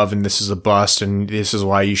above, and this is a bust, and this is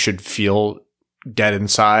why you should feel dead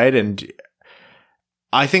inside. And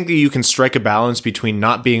I think that you can strike a balance between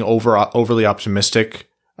not being overly optimistic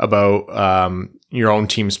about your own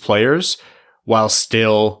team's players while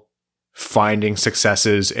still finding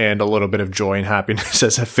successes and a little bit of joy and happiness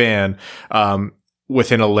as a fan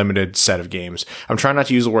within a limited set of games. I'm trying not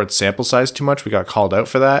to use the word sample size too much. We got called out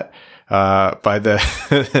for that by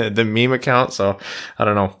the the meme account, so I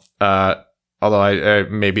don't know. Although I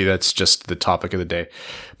maybe that's just the topic of the day.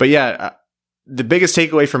 But yeah, the biggest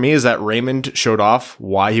takeaway for me is that Raymond showed off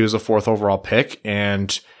why he was a 4th overall pick.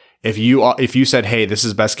 And if you said, hey, this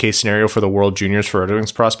is best case scenario for the World Juniors for Red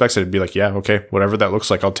Wings prospects, I'd be like, yeah, okay, whatever that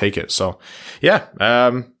looks like, I'll take it. So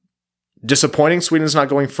yeah, disappointing Sweden's not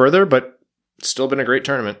going further, but still been a great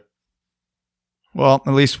tournament. Well,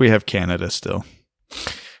 at least we have Canada still.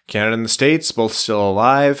 Canada and the States, both still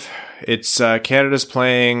alive. It's Canada's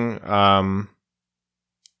playing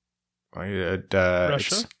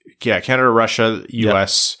Russia? Canada, Russia,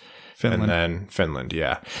 US, And then Finland,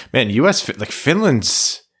 yeah. Man,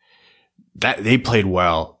 Finland's... that they played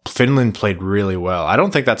well. Finland played really well. I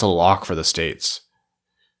don't think that's a lock for the States.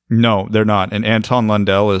 No, they're not. And Anton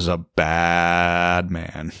Lundell is a bad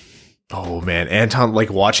man. Oh, man.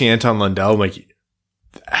 Watching Anton Lundell, you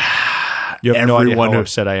have no idea how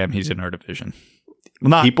upset I am he's in our division.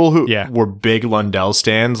 Well, people who were big Lundell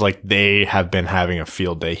stands, they have been having a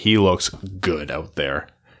field day. He looks good out there.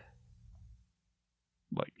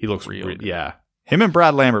 He looks real good. Yeah. Him and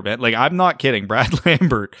Brad Lambert, man. I'm not kidding. Brad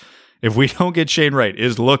Lambert, if we don't get Shane right,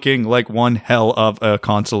 is looking like one hell of a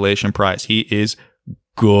consolation prize. He is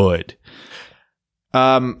good.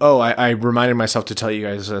 I reminded myself to tell you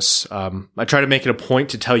guys this. I try to make it a point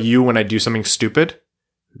to tell you when I do something stupid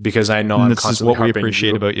because I know I'm constantly harping. This is what we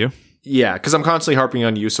appreciate about you. Yeah, because I'm constantly harping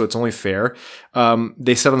on you, so it's only fair.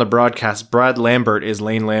 They said on the broadcast, Brad Lambert is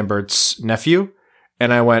Lane Lambert's nephew,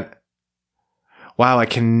 and I went, wow, I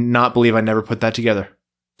cannot believe I never put that together.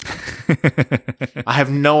 I have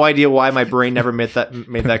no idea why my brain never made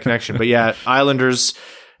that connection. But yeah, Islanders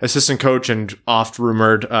assistant coach and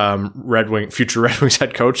oft-rumored future Red Wings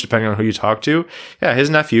head coach, depending on who you talk to. Yeah, his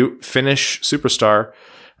nephew, Finnish superstar,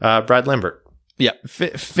 Brad Lambert. Yeah,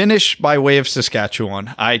 Finnish by way of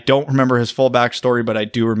Saskatchewan. I don't remember his full backstory, but I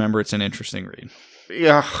do remember it's an interesting read.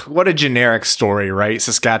 Yeah, what a generic story, right?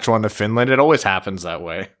 Saskatchewan to Finland. It always happens that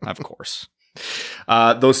way. Of course.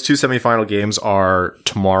 Those two semifinal games are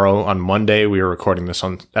tomorrow on Monday. We are recording this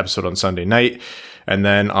episode on Sunday night. And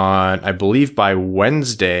then on, I believe by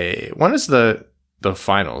Wednesday, when is the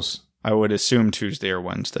finals? I would assume Tuesday or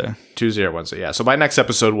Wednesday. Yeah. So by next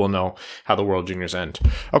episode, we'll know how the World Juniors end.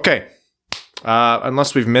 Okay.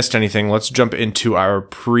 Unless we've missed anything, let's jump into our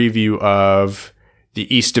preview of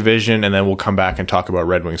the East Division, and then we'll come back and talk about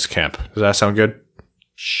Red Wings camp. Does that sound good?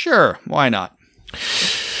 Sure. Why not?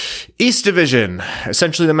 East Division,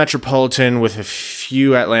 essentially the Metropolitan with a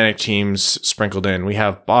few Atlantic teams sprinkled in. We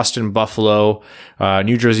have Boston, Buffalo,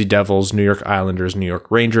 New Jersey Devils, New York Islanders, New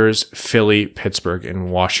York Rangers, Philly, Pittsburgh,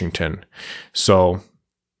 and Washington. So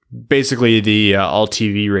basically the all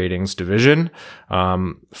TV ratings division,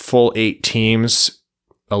 full 8 teams,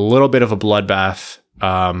 a little bit of a bloodbath.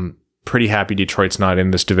 Pretty happy Detroit's not in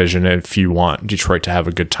this division if you want Detroit to have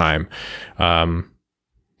a good time.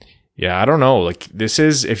 Yeah, I don't know.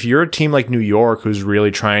 If you're a team like New York who's really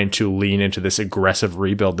trying to lean into this aggressive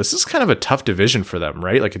rebuild, this is kind of a tough division for them,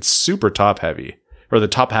 right? It's super top heavy, or the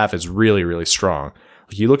top half is really, really strong.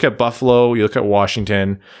 You look at Buffalo, you look at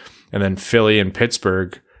Washington, and then Philly and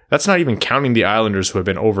Pittsburgh. That's not even counting the Islanders who have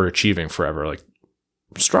been overachieving forever.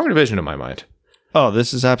 Strong division in my mind. Oh,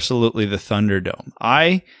 this is absolutely the Thunderdome.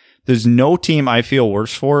 There's no team I feel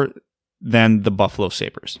worse for than the Buffalo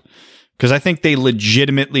Sabres. Because I think they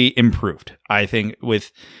legitimately improved. I think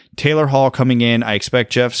with Taylor Hall coming in, I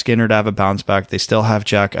expect Jeff Skinner to have a bounce back. They still have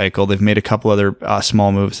Jack Eichel. They've made a couple other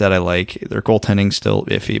small moves that I like. Their goaltending's still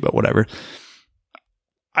iffy, but whatever.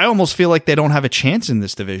 I almost feel like they don't have a chance in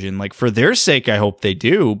this division. For their sake, I hope they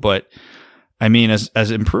do. But I mean,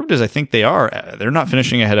 as improved as I think they are, they're not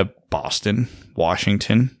finishing ahead of Boston,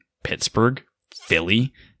 Washington, Pittsburgh,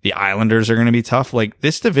 Philly. The Islanders are going to be tough.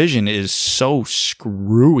 This division is so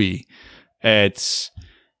screwy. It's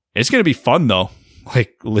going to be fun though.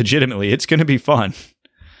 Legitimately, it's going to be fun.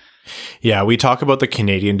 Yeah, we talk about the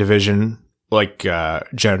Canadian division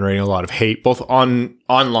generating a lot of hate both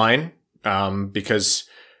online because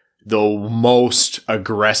the most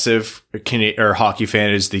aggressive hockey fan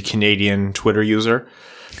is the Canadian Twitter user.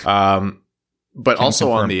 But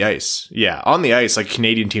also on the ice. Yeah, on the ice,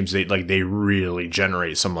 Canadian teams, they really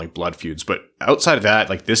generate some blood feuds. But outside of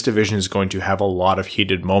that, this division is going to have a lot of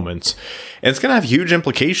heated moments. And it's going to have huge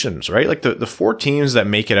implications, right? The 4 teams that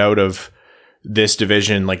make it out of this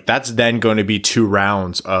division, that's then going to be 2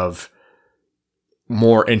 rounds of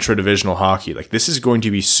more intra-divisional hockey. This is going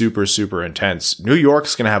to be super, super intense. New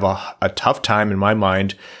York's going to have a tough time, in my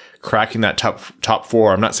mind, cracking that top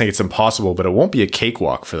 4. I'm not saying it's impossible, but it won't be a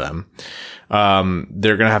cakewalk for them.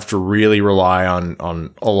 They're going to have to really rely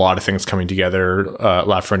on a lot of things coming together.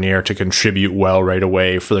 Lafreniere to contribute well right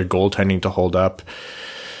away, for their goaltending to hold up.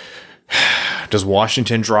 Does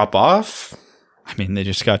Washington drop off? I mean, they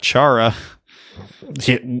just got Chara.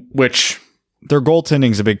 Which their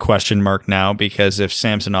goaltending is a big question mark now, because if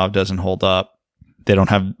Samsonov doesn't hold up, they don't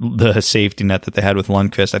have the safety net that they had with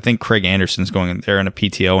Lundqvist. I think Craig Anderson's going in there in a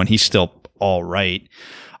PTO, and he's still all right.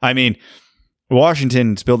 I mean,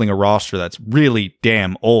 Washington's building a roster that's really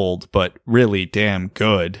damn old, but really damn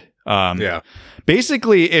good. Yeah.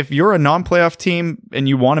 Basically, if you're a non-playoff team and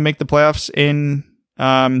you want to make the playoffs in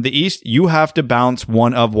the East, you have to bounce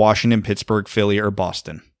one of Washington, Pittsburgh, Philly, or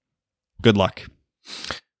Boston. Good luck.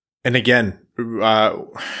 And again,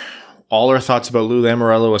 all our thoughts about Lou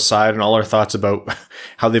Lamoriello aside, and all our thoughts about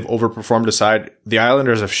how they've overperformed aside, the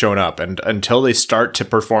Islanders have shown up, and until they start to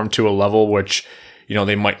perform to a level which,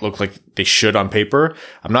 they might look like they should on paper,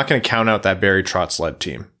 I'm not going to count out that Barry Trotz-led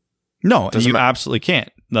team. No, you absolutely can't.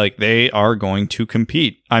 Like, they are going to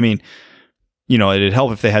compete. I mean, it'd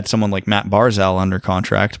help if they had someone like Matt Barzal under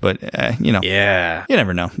contract, but yeah, you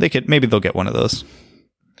never know. Maybe they'll get one of those.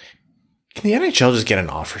 Can the NHL just get an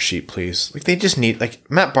offer sheet, please? Like, they just need,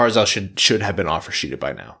 Matt Barzal should have been offer sheeted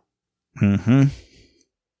by now. Mm-hmm.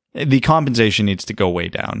 The compensation needs to go way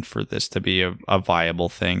down for this to be a viable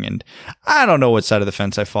thing. And I don't know what side of the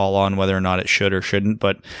fence I fall on, whether or not it should or shouldn't,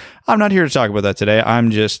 but I'm not here to talk about that today.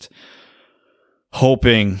 I'm just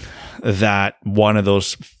hoping that one of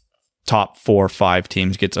those top 4 or 5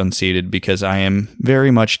 teams gets unseated, because I am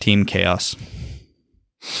very much team chaos.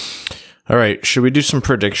 All right. Should we do some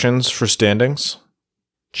predictions for standings?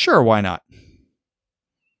 Sure. Why not?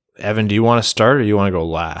 Evan, do you want to start or you want to go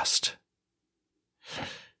last?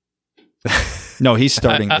 No, he's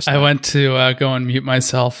starting this time. I went to go and mute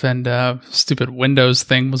myself, and stupid Windows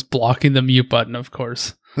thing was blocking the mute button, of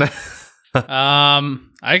course. I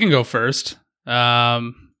can go first,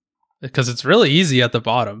 because it's really easy at the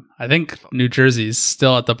bottom. I think New Jersey's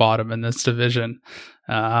still at the bottom in this division.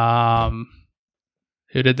 Who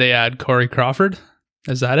did they add? Corey Crawford?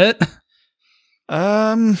 Is that it?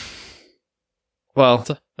 Well,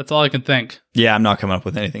 that's all I can think. Yeah, I'm not coming up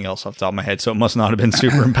with anything else off the top of my head, so it must not have been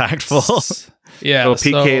super impactful. Yeah. Well,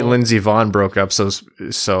 PK and Lindsey Vaughn broke up, so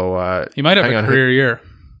he might have a career year.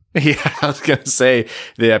 Yeah, I was gonna say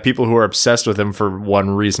people who are obsessed with him for one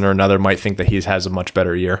reason or another might think that he has a much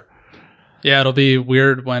better year. Yeah, it'll be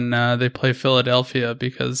weird when they play Philadelphia,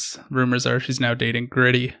 because rumors are she's now dating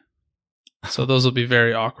Gritty. So those will be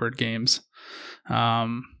very awkward games.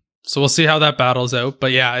 So we'll see how that battles out.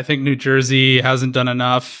 But yeah, I think New Jersey hasn't done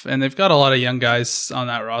enough, and they've got a lot of young guys on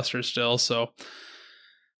that roster still. So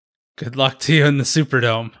good luck to you in the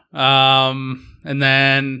Superdome. And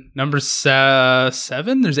then number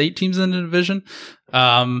 7, there's 8 teams in the division.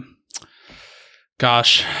 Gosh,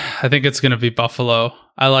 I think it's going to be Buffalo.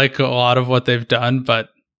 I like a lot of what they've done, but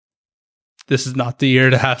this is not the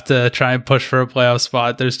year to have to try and push for a playoff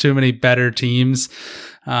spot. There's too many better teams.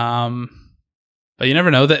 But you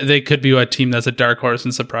never know. That they could be a team that's a dark horse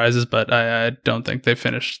and surprises, but I don't think they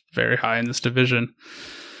finished very high in this division.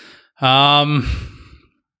 What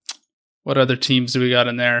other teams do we got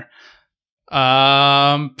in there?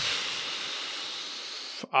 Man,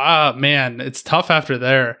 it's tough after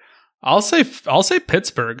there. I'll say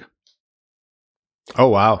Pittsburgh. Oh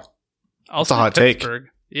wow, that's a hot Pittsburgh.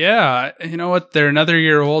 Take. Yeah, you know what? They're another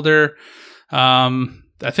year older.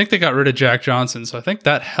 I think they got rid of Jack Johnson, so I think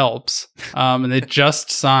that helps. And they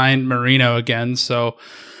just signed Marino again, so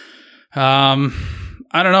I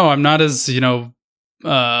don't know. I'm not as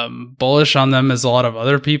bullish on them as a lot of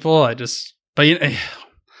other people. But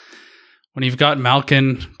when you've got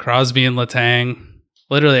Malkin, Crosby, and Letang,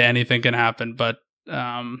 literally anything can happen. But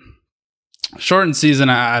shortened season,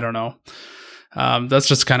 I don't know. That's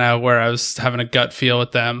just kind of where I was having a gut feel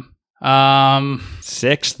with them.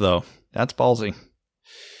 6th though, that's ballsy.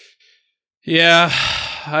 Yeah,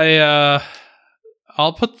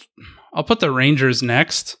 I'll put the Rangers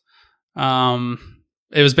next. It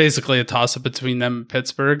was basically a toss up between them and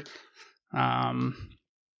Pittsburgh.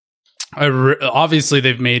 Obviously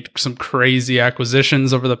they've made some crazy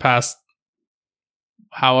acquisitions over the past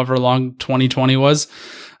however long 2020 was.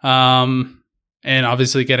 And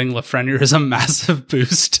obviously getting Lafreniere is a massive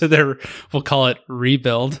boost to their, we'll call it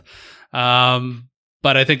rebuild.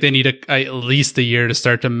 But I think they need at least a year to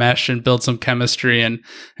start to mesh and build some chemistry and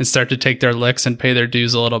start to take their licks and pay their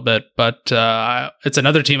dues a little bit. But it's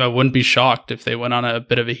another team I wouldn't be shocked if they went on a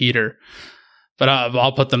bit of a heater. But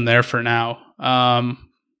I'll put them there for now.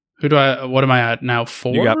 What am I at now?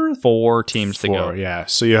 4? You got 4 teams to go. Yeah.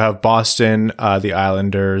 So you have Boston, the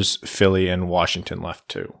Islanders, Philly, and Washington left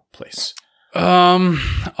to place.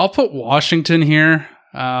 I'll put Washington here.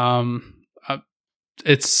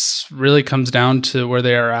 It's really comes down to where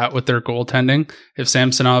they are at with their goaltending. If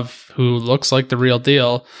Samsonov, who looks like the real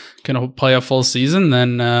deal, can play a full season,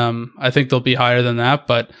 then I think they'll be higher than that.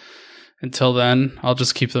 But until then, I'll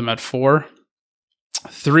just keep them at 4.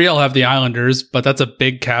 3, I'll have the Islanders, but that's a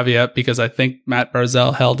big caveat because I think Matt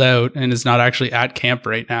Barzal held out and is not actually at camp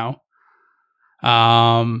right now.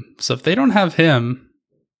 So if they don't have him,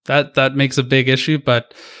 that makes a big issue.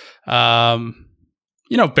 But Barry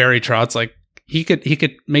Trotz, like, he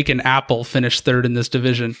could make an Apple finish 3rd in this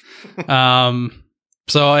division.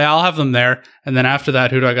 So I'll have them there. And then after that,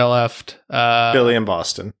 who do I got left? Philly and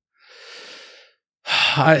Boston.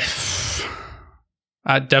 I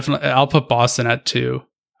definitely, I'll put Boston at 2.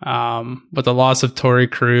 With the loss of Torrey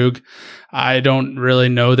Krug, I don't really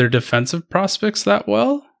know their defensive prospects that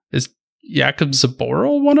well. Is Jakub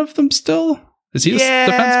Zaboral one of them still? Is he a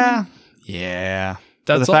defenseman? Yeah.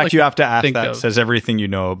 That's the fact you have to ask that of. says everything you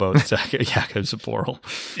know about Jakub Zaboral.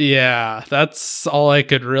 Yeah, that's all I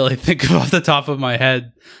could really think of off the top of my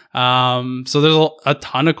head. So there's a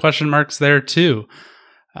ton of question marks there too.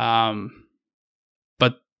 But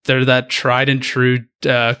they're that tried and true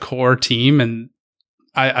core team, and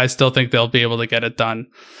I still think they'll be able to get it done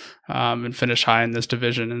and finish high in this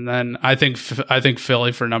division. And then I think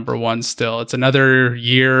Philly for number 1 still. It's another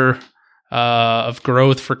year of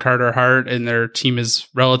growth for Carter Hart, and their team is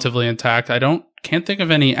relatively intact. Can't think of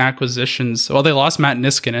any acquisitions. Well, they lost Matt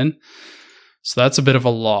Niskanen, so that's a bit of a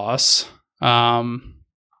loss. But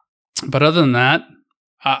other than that,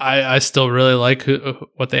 I still really like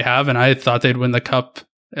what they have, and I thought they'd win the cup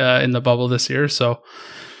in the bubble this year. So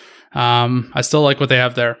I still like what they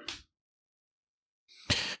have there.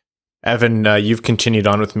 Evan, you've continued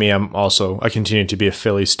on with me. I continue to be a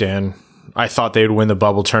Philly stan. I thought they'd win the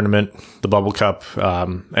bubble tournament, the bubble cup,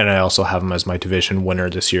 and I also have them as my division winner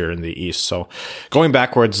this year in the East. So going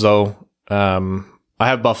backwards, though, I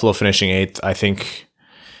have Buffalo finishing 8th. I think,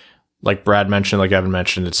 like Brad mentioned, like Evan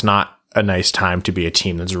mentioned, it's not a nice time to be a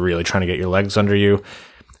team that's really trying to get your legs under you.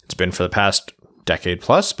 It's been for the past decade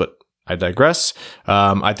plus, but I digress.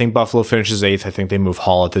 I think Buffalo finishes 8th. I think they move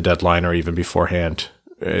Hall at the deadline or even beforehand.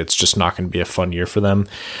 It's just not going to be a fun year for them.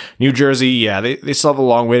 New Jersey, yeah, they still have a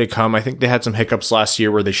long way to come. I think they had some hiccups last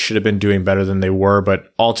year where they should have been doing better than they were,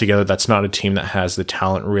 but altogether, that's not a team that has the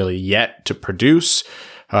talent really yet to produce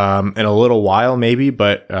in a little while, maybe.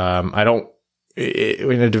 But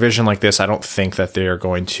in a division like this, I don't think that they are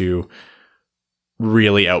going to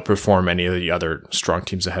really outperform any of the other strong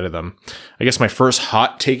teams ahead of them. I guess my first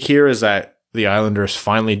hot take here is that the Islanders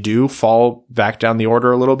finally do fall back down the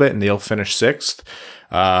order a little bit, and they'll finish 6th.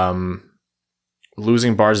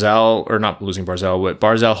 Losing Barzal, or not losing Barzal, but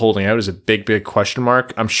Barzal holding out is a big question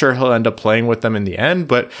mark. I'm sure he'll end up playing with them in the end,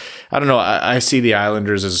 but I don't know. I see the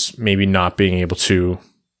Islanders as maybe not being able to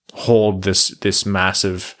hold this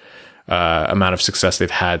massive amount of success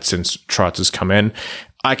they've had since Trotz has come in.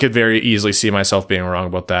 I could very easily see myself being wrong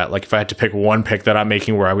about that. Like if I had to pick one pick that I'm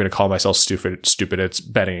making where I'm going to call myself stupid, it's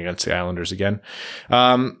betting against the Islanders again.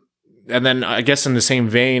 And then I guess in the same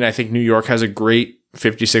vein, I think New York has a great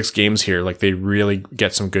 56 games here. Like they really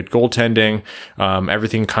get some good goaltending.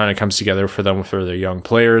 Everything kind of comes together for them for their young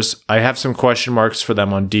players. I have some question marks for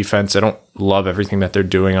them on defense. I don't love everything that they're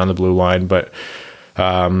doing on the blue line, but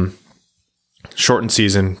shortened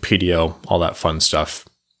season, PDO, all that fun stuff.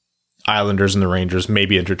 Islanders and the Rangers may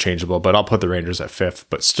be interchangeable, but I'll put the Rangers at 5th,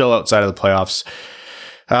 but still outside of the playoffs.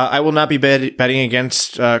 I will not be betting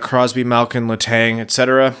against Crosby, Malkin, Letang,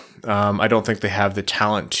 etc. I don't think they have the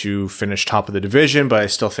talent to finish top of the division, but I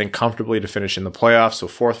still think comfortably to finish in the playoffs, so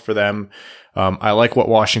 4th for them. I like what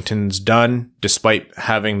Washington's done, despite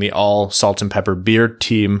having the all salt and pepper beer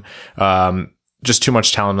team. Just too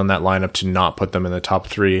much talent on that lineup to not put them in the top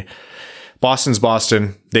 3. Boston's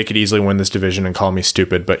Boston. They could easily win this division and call me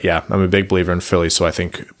stupid, but yeah, I'm a big believer in Philly, so I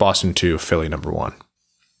think Boston 2, Philly number 1.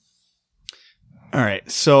 All right,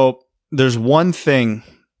 so there's one thing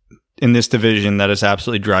in this division that is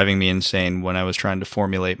absolutely driving me insane when I was trying to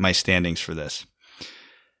formulate my standings for this.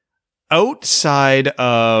 Outside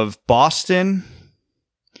of Boston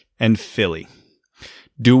and Philly,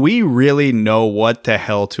 do we really know what the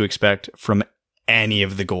hell to expect from any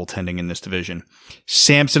of the goaltending in this division?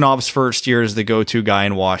 Samsonov's first year as the go-to guy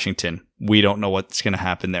in Washington. We don't know what's going to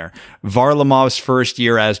happen there. Varlamov's first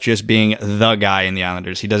year as just being the guy in the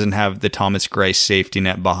Islanders. He doesn't have the Thomas Greiss safety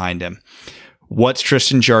net behind him. What's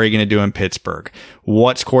Tristan Jarry going to do in Pittsburgh?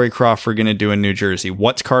 What's Corey Crawford going to do in New Jersey?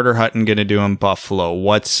 What's Carter Hutton going to do in Buffalo?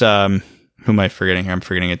 What's, who am I forgetting here? I'm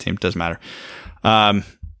forgetting a team. Doesn't matter.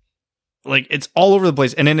 Like it's all over the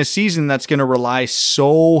place. And in a season that's going to rely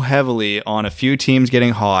so heavily on a few teams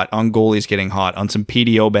getting hot, on goalies getting hot, on some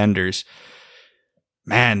PDO benders,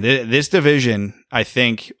 man, this division, I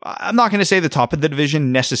think, I'm not going to say the top of the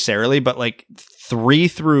division necessarily, but like 3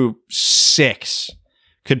 through 6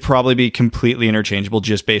 could probably be completely interchangeable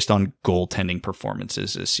just based on goaltending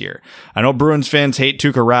performances this year. I know Bruins fans hate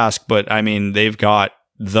Tuukka Rask, but I mean, they've got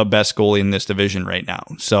the best goalie in this division right now.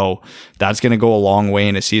 So that's going to go a long way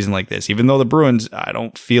in a season like this. Even though the Bruins, I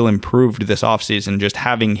don't feel improved this offseason, just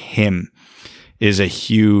having him is a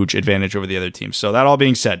huge advantage over the other teams. So that all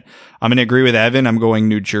being said, I'm going to agree with Evan. I'm going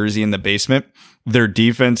New Jersey in the basement. Their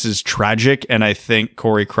defense is tragic, and I think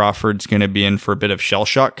Corey Crawford's going to be in for a bit of shell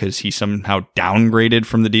shock because he somehow downgraded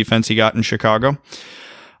from the defense he got in Chicago.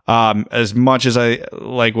 As much as I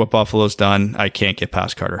like what Buffalo's done, I can't get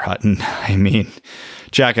past Carter Hutton. I mean,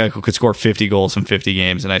 Jack Eichel could score 50 goals in 50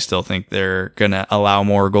 games, and I still think they're going to allow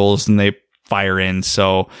more goals than they fire in.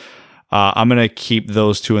 So I'm going to keep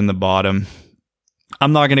those two in the bottom.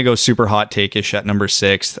 I'm not going to go super hot take-ish at number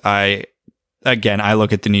 6. I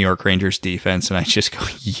look at the New York Rangers defense, and I just go,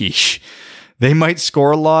 yeesh. They might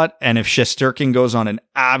score a lot, and if Shesterkin goes on an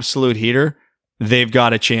absolute heater, they've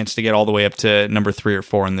got a chance to get all the way up to number 3 or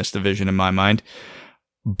 4 in this division in my mind.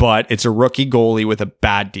 But it's a rookie goalie with a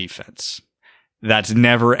bad defense. That's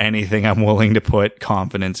never anything I'm willing to put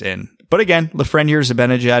confidence in. But again, Lafreniere,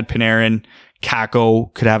 Zibanejad, Panarin,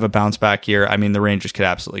 Kakko could have a bounce back year. I mean, the Rangers could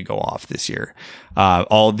absolutely go off this year.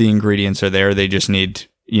 All of the ingredients are there. They just need,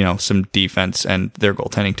 some defense and their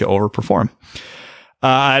goaltending to overperform.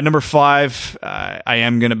 At number 5, I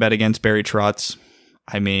am going to bet against Barry Trotz.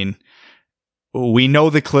 I mean, we know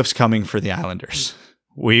the cliff's coming for the Islanders.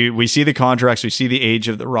 We see the contracts. We see the age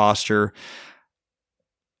of the roster.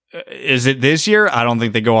 Is it this year? I don't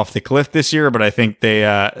think they go off the cliff this year, but I think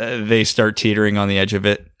they start teetering on the edge of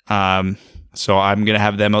it. So I'm going to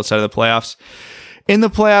have them outside of the playoffs. In the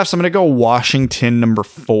playoffs, I'm going to go Washington number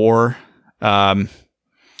 4.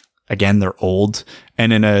 Again, they're old.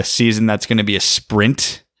 And in a season that's going to be a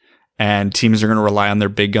sprint and teams are going to rely on their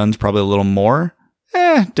big guns probably a little more.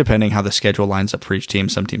 Depending how the schedule lines up for each team.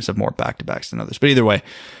 Some teams have more back-to-backs than others. But either way,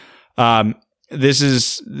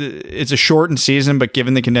 it's a shortened season, but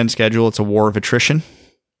given the condensed schedule, it's a war of attrition.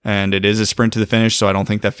 And it is a sprint to the finish, so I don't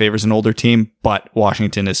think that favors an older team. But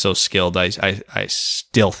Washington is so skilled, I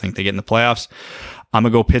still think they get in the playoffs. I'm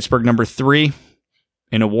going to go Pittsburgh number 3.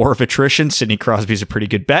 In a war of attrition, Sidney Crosby's a pretty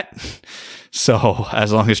good bet. So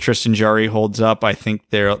as long as Tristan Jarry holds up, I think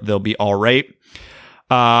they'll be all right.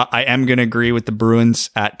 I am going to agree with the Bruins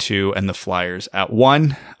at 2 and the Flyers at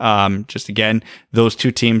 1. Just again, those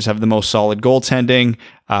two teams have the most solid goaltending,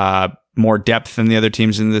 more depth than the other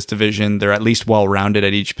teams in this division. They're at least well-rounded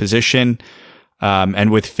at each position.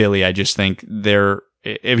 And with Philly, I just think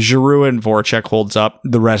if Giroux and Voracek holds up,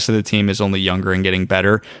 the rest of the team is only younger and getting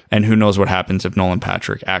better. And who knows what happens if Nolan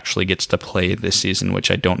Patrick actually gets to play this season, which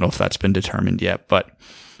I don't know if that's been determined yet, but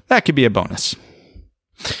that could be a bonus.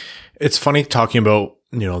 It's funny talking about,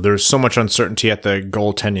 there's so much uncertainty at the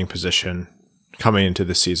goaltending position coming into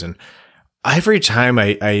this season. Every time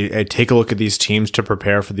I take a look at these teams to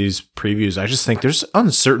prepare for these previews, I just think there's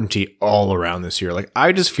uncertainty all around this year. Like,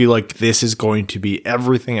 I just feel like this is going to be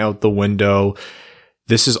everything out the window.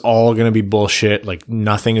 This is all going to be bullshit. Like,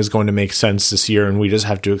 nothing is going to make sense this year, and we just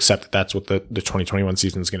have to accept that that's what the 2021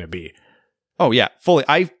 season is going to be. Oh, yeah, fully.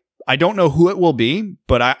 I don't know who it will be,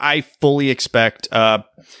 but I fully expect a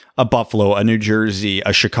Buffalo, a New Jersey,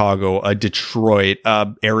 a Chicago, a Detroit,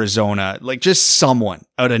 Arizona, like just someone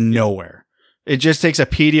out of nowhere. It just takes a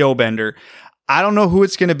PDO bender. I don't know who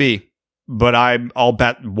it's going to be, but I'll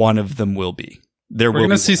bet one of them will be. We're going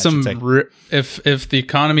to see some if the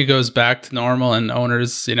economy goes back to normal and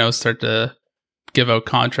owners, start to give out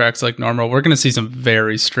contracts like normal. We're going to see some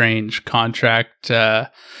very strange contract UFAs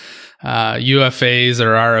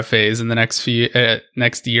or RFAs in the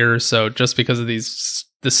next year or so, just because of this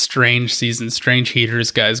strange season, strange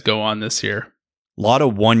heaters guys go on this year. A lot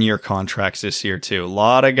of 1-year contracts this year too. A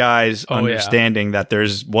lot of guys understanding that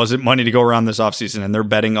wasn't money to go around this offseason, and they're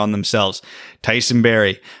betting on themselves. Tyson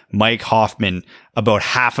Barrie, Mike Hoffman, about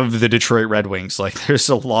half of the Detroit Red Wings. Like, there's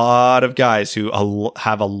a lot of guys who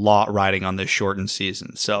have a lot riding on this shortened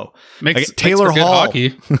season. So Taylor Hall,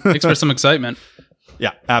 good hockey. Makes for some excitement.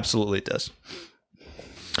 Yeah, absolutely it does.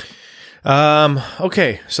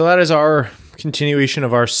 Okay, so that is our continuation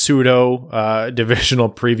of our pseudo divisional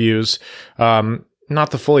previews.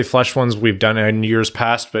 Not the fully fleshed ones we've done in years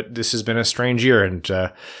past, but this has been a strange year. And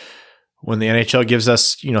when the NHL gives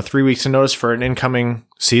us, 3 weeks of notice for an incoming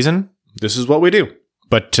season, this is what we do.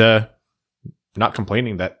 But not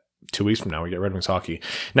complaining that 2 weeks from now we get Red Wings hockey.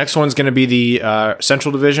 Next one's going to be the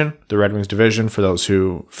Central Division, the Red Wings division, for those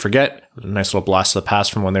who forget. A nice little blast of the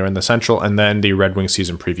past from when they were in the Central, and then the Red Wings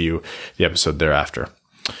season preview, the episode thereafter.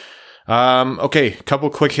 Okay, couple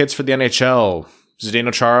quick hits for the NHL.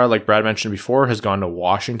 Zdeno Chara, like Brad mentioned before, has gone to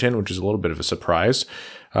Washington, which is a little bit of a surprise.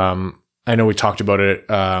 I know we talked about it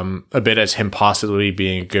a bit as him possibly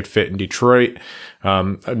being a good fit in Detroit.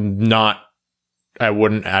 I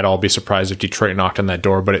wouldn't at all be surprised if Detroit knocked on that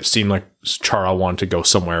door, but it seemed like Chara wanted to go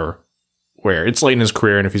somewhere where it's late in his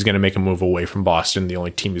career, and if he's going to make a move away from Boston, the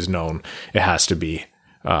only team he's known, it has to be,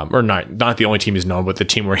 or not the only team he's known, but the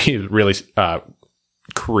team where he really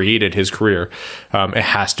created his career, it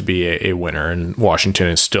has to be a winner, and Washington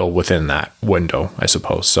is still within that window, I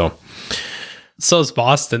suppose. So is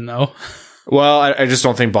Boston, though. Well, I just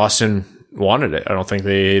don't think Boston wanted it. I don't think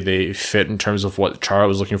they fit in terms of what Chara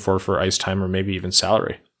was looking for ice time or maybe even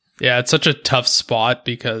salary. Yeah, it's such a tough spot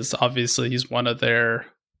because obviously he's one of their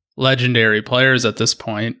legendary players at this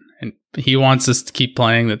point, and he wants us to keep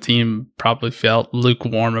playing. The team probably felt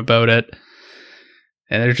lukewarm about it,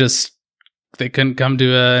 and they couldn't come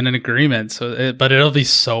to an agreement. But it'll be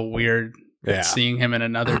so weird seeing him in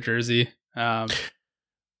another jersey.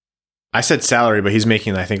 I said salary, but he's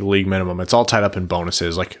making, I think, league minimum. It's all tied up in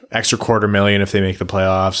bonuses, like extra $250,000 if they make the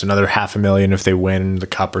playoffs, another $500,000 if they win the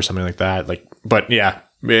cup or something like that. But yeah,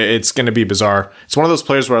 it's going to be bizarre. It's one of those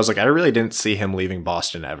players where I was like, I really didn't see him leaving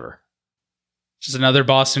Boston ever. Just another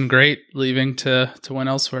Boston great leaving to win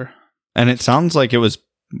elsewhere. And it sounds like it was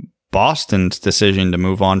Boston's decision to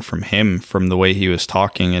move on from him, from the way he was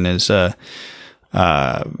talking in his, I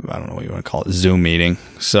don't know what you want to call it, Zoom meeting.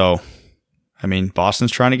 So, I mean,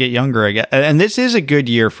 Boston's trying to get younger, I guess. And this is a good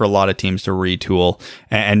year for a lot of teams to retool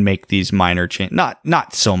and make these minor changes.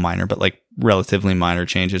 Not so minor, but like relatively minor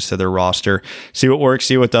changes to their roster. See what works,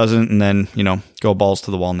 see what doesn't, and then, go balls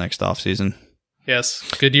to the wall next offseason. Yes.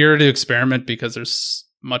 Good year to experiment because there's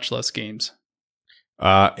much less games.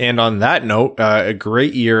 And on that note, a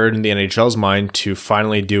great year in the NHL's mind to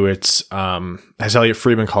finally do its, as Elliot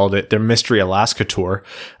Friedman called it, their Mystery Alaska Tour,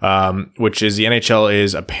 which is the NHL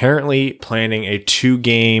is apparently planning a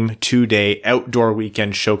 2-day outdoor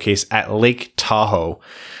weekend showcase at Lake Tahoe.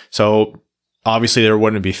 So obviously there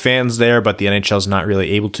wouldn't be fans there, but the NHL is not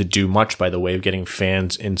really able to do much by the way of getting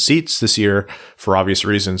fans in seats this year for obvious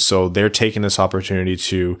reasons. So they're taking this opportunity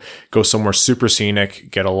to go somewhere super scenic,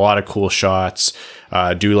 get a lot of cool shots,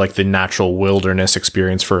 do like the natural wilderness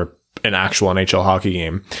experience for an actual NHL hockey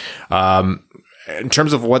game. In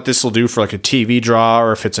terms of what this will do for like a TV draw,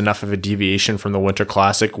 or if it's enough of a deviation from the Winter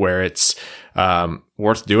Classic where it's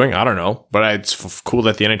worth doing, I don't know. But it's cool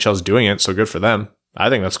that the NHL is doing it, so good for them. I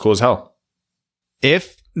think that's cool as hell.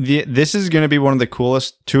 This is going to be one of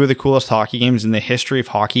the two of the coolest hockey games in the history of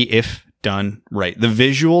hockey, if done right. The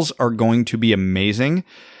visuals are going to be amazing.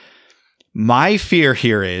 My fear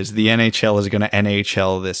here is the NHL is going to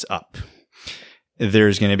NHL this up.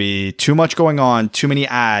 There's going to be too much going on, too many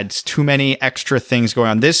ads, too many extra things going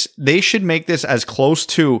on. They should make this as close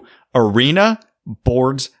to arena,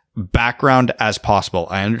 boards, background as possible.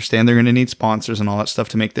 I understand they're going to need sponsors and all that stuff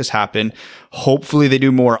to make this happen. Hopefully they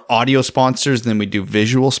do more audio sponsors than we do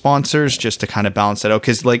visual sponsors, just to kind of balance it out.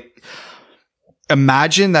 Because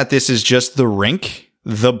imagine that this is just the rink,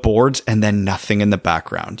 the boards, and then nothing in the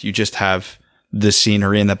background. You just have the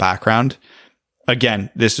scenery in the background. Again,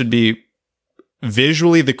 this would be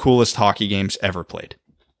visually the coolest hockey games ever played.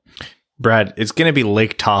 Brad, it's going to be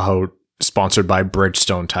Lake Tahoe, sponsored by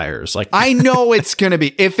Bridgestone tires. I know it's going to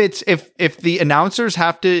be. If the announcers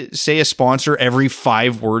have to say a sponsor every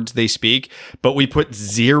 5 words they speak, but we put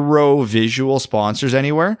 0 visual sponsors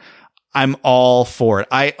anywhere, I'm all for it.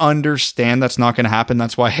 I understand that's not going to happen.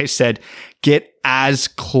 That's why I said get as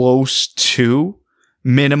close to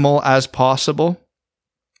minimal as possible.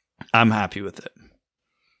 I'm happy with it.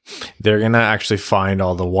 They're going to actually find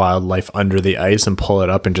all the wildlife under the ice and pull it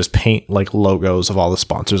up and just paint like logos of all the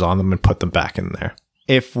sponsors on them and put them back in there.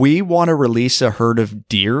 If we want to release a herd of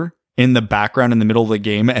deer in the background in the middle of the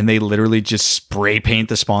game and they literally just spray paint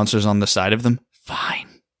the sponsors on the side of them, fine.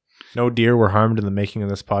 No deer were harmed in the making of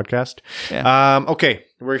this podcast. Yeah. Okay,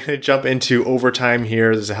 we're going to jump into overtime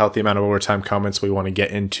here. There's a healthy amount of overtime comments. We want to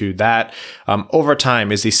get into that.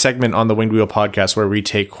 Overtime is the segment on the Winged Wheel podcast where we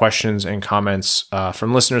take questions and comments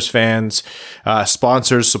from listeners, fans,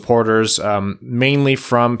 sponsors, supporters, mainly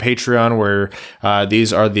from Patreon, where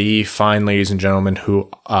these are the fine ladies and gentlemen who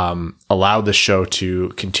allow the show to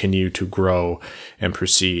continue to grow and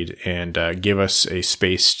proceed, and give us a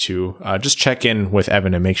space to just check in with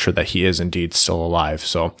Evan and make sure that he is indeed still alive.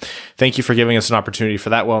 So thank you for giving us an opportunity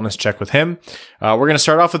for that wellness check with him. We're going to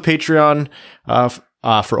start off with Patreon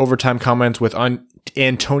for overtime comments with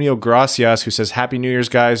Antonio Gracias, who says, Happy New Year's,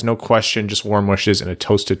 guys. No question, just warm wishes and a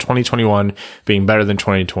toast to 2021 being better than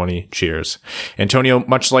 2020. Cheers. Antonio,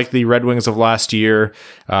 much like the Red Wings of last year,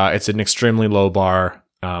 it's an extremely low bar.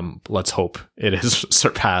 Let's hope it is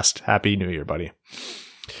surpassed. Happy New Year, buddy.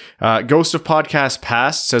 Ghost of Podcast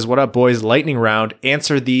Past says, what up, boys? Lightning round.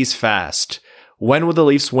 Answer these fast. When will the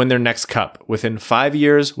Leafs win their next cup? Within 5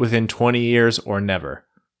 years, within 20 years, or never?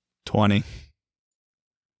 20.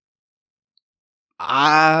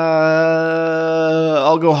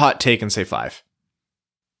 I'll go hot take and say 5.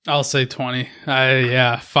 I'll say 20.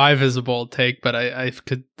 5 is a bold take, but I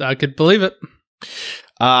could believe it.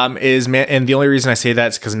 And the only reason I say that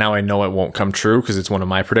is because now I know it won't come true because it's one of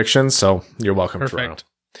my predictions. So you're welcome, Perfect.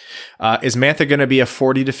 Toronto. Is Mantha going to be a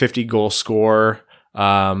 40 to 50 goal scorer?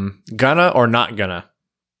 Gonna or not gonna?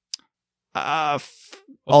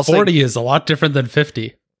 40 is a lot different than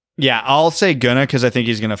 50. Yeah, I'll say gonna because I think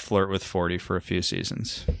he's going to flirt with 40 for a few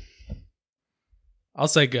seasons. I'll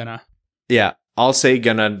say gonna. Yeah. I'll say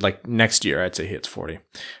gonna, like, next year, I'd say he hits 40.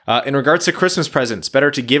 In regards to Christmas presents, better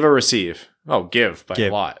to give or receive? Oh, give by a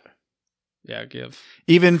lot. Yeah, give.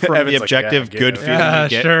 Even from the objective good feeling you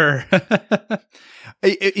get. Sure.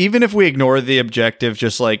 Even if we ignore the objective,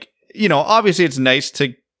 just like, obviously it's nice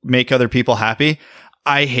to make other people happy.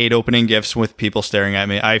 I hate opening gifts with people staring at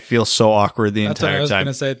me. I feel so awkward the entire time.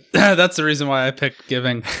 That's what I was going to say. That's the reason why I picked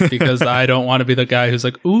giving, because I don't want to be the guy who's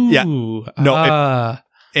like, ooh. Yeah. No,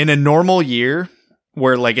 in a normal year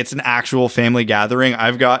where like it's an actual family gathering,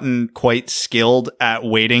 I've gotten quite skilled at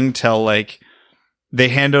waiting till like they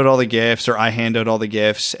hand out all the gifts or I hand out all the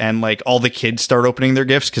gifts and like all the kids start opening their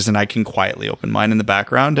gifts because then I can quietly open mine in the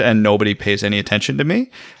background and nobody pays any attention to me.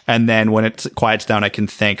 And then when it quiets down, I can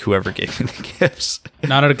thank whoever gave me the gifts.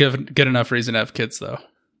 Not a good enough reason to have kids though.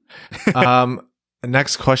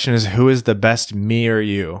 Next question is, who is the best, me or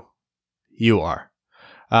you? You are.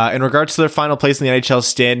 In regards to their final place in the NHL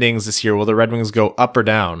standings this year, will the Red Wings go up or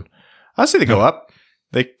down? I'll say they go up.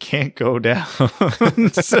 They can't go down.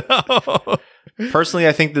 So personally,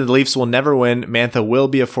 I think the Leafs will never win. Mantha will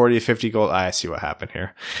be a 40 to 50 goal. I see what happened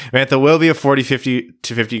here. Mantha will be a 40 50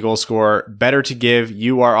 to 50 goal scorer. Better to give.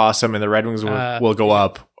 You are awesome, and the Red Wings will go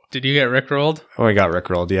up. Did you get rickrolled? Oh, I got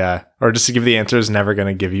rickrolled, yeah. Or just to give the answer is never going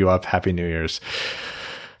to give you up. Happy New Year's.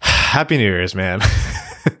 Happy New Year's, man.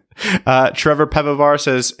 Trevor Pevavar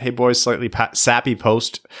says, hey boys, slightly sappy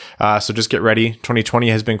post. So just get ready. 2020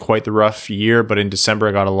 has been quite the rough year, but in December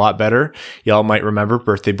I got a lot better. Y'all might remember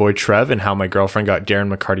birthday boy Trev and how my girlfriend got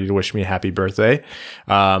Darren McCarty to wish me a happy birthday.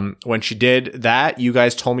 When she did that, you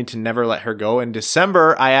guys told me to never let her go. In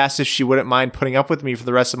December, I asked if she wouldn't mind putting up with me for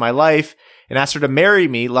the rest of my life and asked her to marry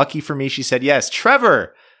me. Lucky for me, she said yes.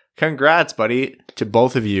 Trevor, congrats, buddy, to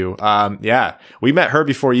both of you. Yeah, we met her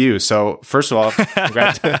before you. So first of all,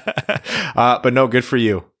 congrats. But no, good for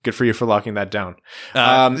you. Good for you for locking that down.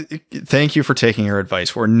 Thank you for taking her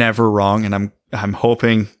advice. We're never wrong. And I'm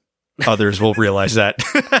hoping others will realize that.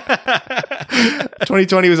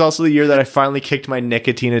 2020 was also the year that I finally kicked my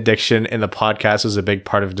nicotine addiction, and the podcast was a big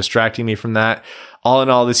part of distracting me from that. All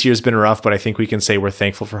in all, this year's been rough, but I think we can say we're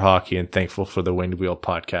thankful for hockey and thankful for the Winged Wheel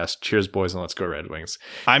podcast. Cheers, boys, and let's go Red Wings.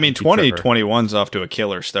 I mean, 2021's off to a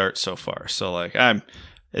killer start so far. So, like, it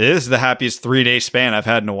is the happiest 3-day span I've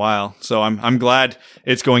had in a while. So I'm glad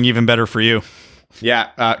it's going even better for you.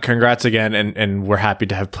 Yeah, congrats again, and we're happy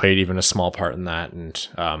to have played even a small part in that. And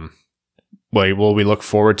well, we look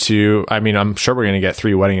forward to. I mean, I'm sure we're going to get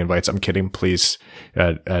 3 wedding invites. I'm kidding, please.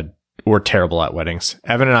 We're terrible at weddings.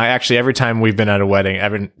 Evan and I, actually, every time we've been at a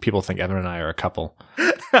wedding, people think Evan and I are a couple.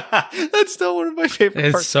 That's still one of my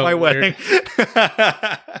favorite parts of my wedding.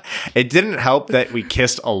 It didn't help that we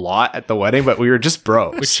kissed a lot at the wedding, but we were just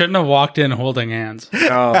bros. We shouldn't have walked in holding hands.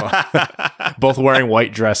 Oh. Both wearing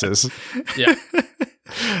white dresses. Yeah.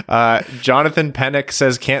 Jonathan Pennick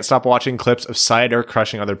says, can't stop watching clips of Seider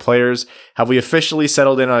crushing other players. Have we officially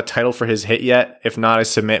settled in on a title for his hit yet? If not, I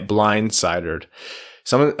submit blindsided.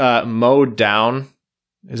 Mowed down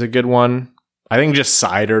is a good one. I think just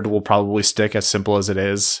Sidered will probably stick, as simple as it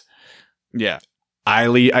is. Yeah. I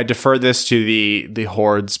defer this to the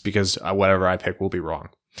hordes because whatever I pick will be wrong.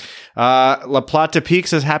 La Plata Peak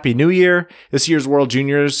says, Happy New Year. This year's World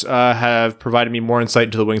Juniors have provided me more insight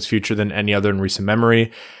into the Wings' future than any other in recent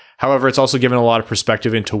memory. However, it's also given a lot of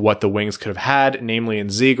perspective into what the Wings could have had, namely in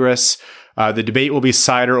Zegras. The debate will be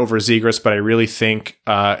Seider over Zegras, but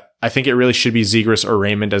I think it really should be Zegras or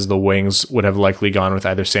Raymond, as the Wings would have likely gone with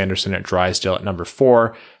either Sanderson or Drysdale at number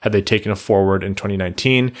 4 had they taken a forward in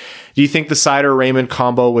 2019. Do you think the Seider-Raymond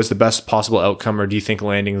combo was the best possible outcome, or do you think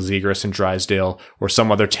landing Zegras and Drysdale or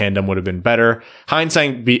some other tandem would have been better?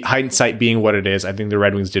 Hindsight being what it is, I think the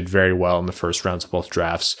Red Wings did very well in the first rounds of both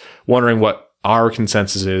drafts. Wondering what our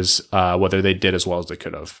consensus is, whether they did as well as they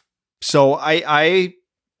could have. So I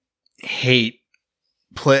hate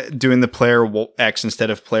doing the player X instead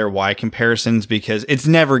of player Y comparisons because it's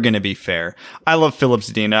never going to be fair. I love Philip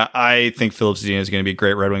Zadina. I think Philip Zadina is going to be a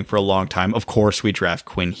great Red Wing for a long time. Of course, we draft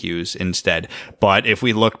Quinn Hughes instead. But if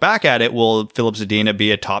we look back at it, will Philip Zadina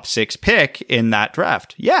be a top 6 pick in that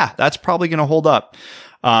draft? Yeah, that's probably going to hold up.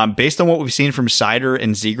 Based on what we've seen from Seider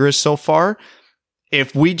and Zegras so far,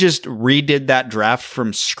 if we just redid that draft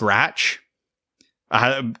from scratch,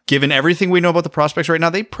 given everything we know about the prospects right now,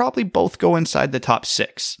 they probably both go inside the top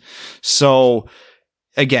 6. So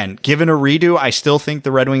again, given a redo, I still think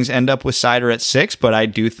the Red Wings end up with Seider at 6, but I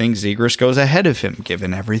do think Zegras goes ahead of him,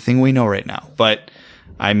 given everything we know right now. But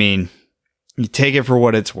I mean, you take it for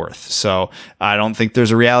what it's worth. So I don't think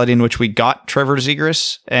there's a reality in which we got Trevor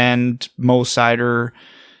Zegras, and Mo Seider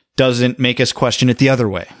doesn't make us question it the other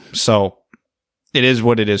way. So it is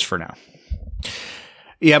what it is for now.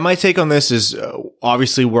 Yeah, my take on this is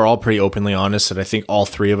obviously we're all pretty openly honest that I think all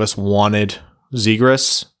three of us wanted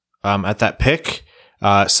Zegras at that pick.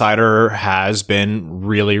 Seider has been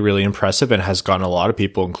really, really impressive and has gotten a lot of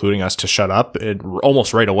people, including us, to shut up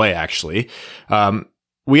almost right away, actually.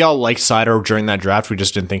 We all liked Seider during that draft. We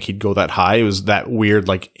just didn't think he'd go that high. It was that weird,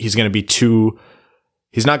 like, he's going to be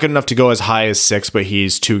he's not good enough to go as high as 6, but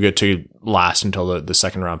he's too good to last until the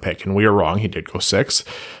second round pick. And we were wrong. He did go 6.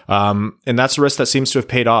 And that's a risk that seems to have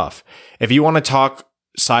paid off. If you want to talk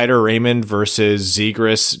Seider, Raymond versus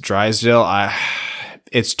Zegras, Drysdale,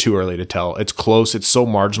 it's too early to tell. It's close. It's so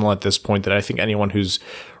marginal at this point that I think anyone who's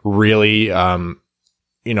really,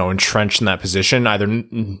 entrenched in that position either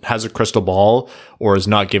has a crystal ball or is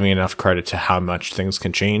not giving enough credit to how much things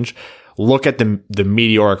can change. Look at the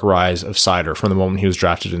meteoric rise of Seider from the moment he was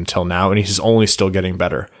drafted until now, and he's only still getting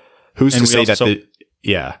better. Who's to say that?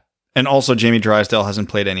 Yeah. And also, Jamie Drysdale hasn't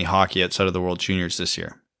played any hockey outside of the World Juniors this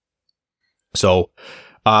year. So,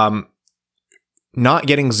 not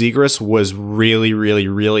getting Zegras was really, really,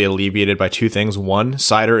 really alleviated by two things. One,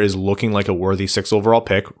 Seider is looking like a worthy 6th overall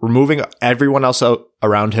pick, removing everyone else out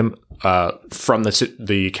around him from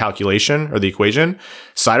the calculation or the equation.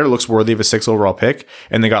 Seider looks worthy of a 6th overall pick,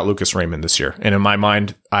 and they got Lucas Raymond this year. And in my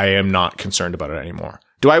mind, I am not concerned about it anymore.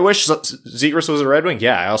 Do I wish Zegras was a Red Wing?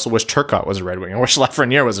 Yeah, I also wish Turcotte was a Red Wing. I wish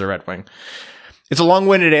Lafreniere was a Red Wing. It's a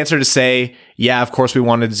long-winded answer to say, yeah, of course we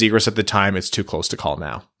wanted Zegras at the time. It's too close to call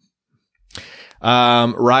now.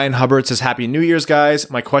 Ryan Hubbard says, Happy New Year's, guys.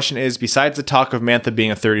 My question is, besides the talk of Mantha being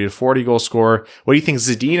a 30 to 40 goal scorer, what do you think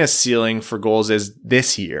Zadina's ceiling for goals is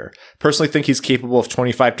this year? Personally think he's capable of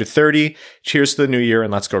 25 to 30. Cheers to the new year,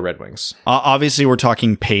 and let's go Red Wings. Obviously, we're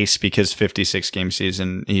talking pace because 56 game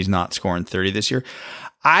season, he's not scoring 30 this year.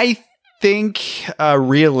 I think a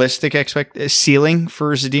realistic ceiling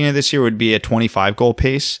for Zadina this year would be a 25 goal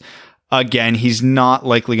pace. Again, he's not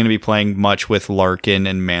likely going to be playing much with Larkin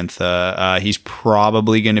and Mantha. He's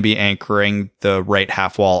probably going to be anchoring the right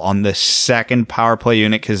half wall on the second power play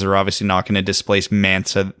unit because they're obviously not going to displace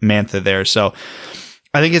Mantha there. So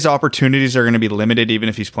I think his opportunities are going to be limited even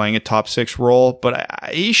if he's playing a top 6 role. But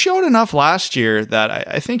he showed enough last year that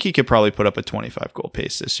I think he could probably put up a 25 goal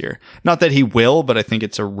pace this year. Not that he will, but I think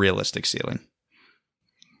it's a realistic ceiling.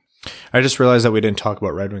 I just realized that we didn't talk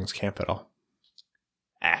about Red Wings camp at all.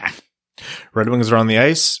 Red Wings are on the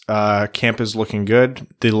ice. Camp is looking good.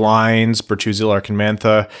 The lines, Bertuzzi, Larkin,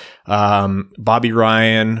 Mantha, Bobby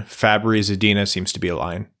Ryan, Fabry, Zadina seems to be a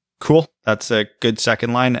line. Cool. That's a good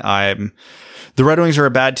second line. The Red Wings are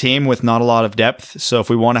a bad team with not a lot of depth. So if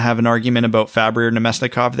we want to have an argument about Fabry or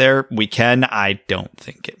Nemesnikov there, we can. I don't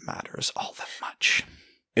think it matters all that much.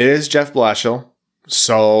 It is Jeff Blashill.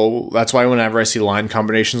 So that's why whenever I see line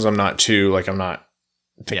combinations, I'm not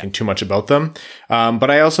thinking too much about them.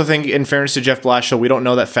 But I also think, in fairness to Jeff Blashill, we don't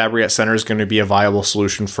know that Fabry at center is going to be a viable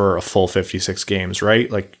solution for a full 56 games, right?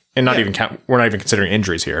 Like, and we're not even considering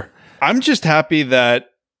injuries here. I'm just happy that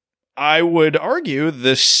I would argue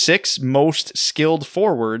the 6 most skilled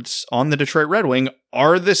forwards on the Detroit Red Wing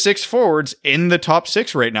are the 6 forwards in the top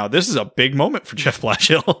 6 right now. This is a big moment for Jeff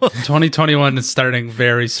Blashill. 2021 is starting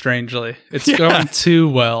very strangely. It's going too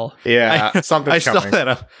well. Yeah, I saw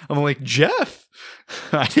that. I'm like, Jeff,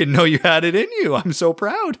 I didn't know you had it in you. I'm so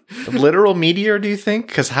proud. Literal meteor, do you think?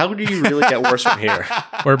 Because how do you really get worse from here?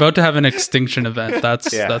 We're about to have an extinction event.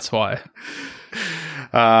 That's why.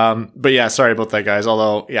 But yeah, sorry about that, guys.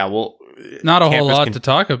 Although, yeah, not a whole lot to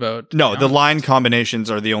talk about. No, the line combinations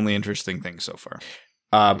are the only interesting thing so far.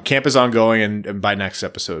 Camp is ongoing, and by next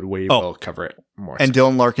episode, we will cover it more. And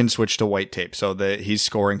Dylan Larkin switched to white tape, so he's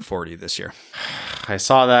scoring 40 this year. I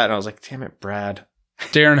saw that, and I was like, damn it, Brad.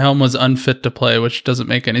 Darren Helm was unfit to play, which doesn't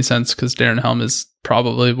make any sense because Darren Helm is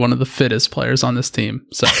probably one of the fittest players on this team.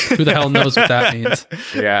 So who the hell knows what that means?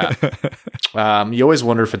 Yeah. You always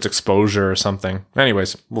wonder if it's exposure or something.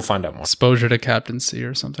 Anyways, we'll find out more. Exposure to captaincy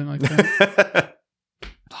or something like that.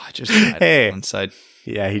 I just had it on side.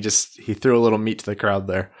 Yeah, he threw a little meat to the crowd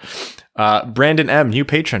there. Brandon M, new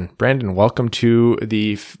patron. Brandon, welcome to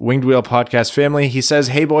the Winged Wheel podcast family. He says,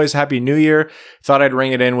 "Hey boys, happy new year. Thought I'd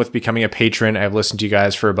ring it in with becoming a patron. I've listened to you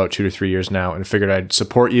guys for about 2 to 3 years now and figured I'd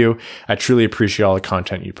support you. I truly appreciate all the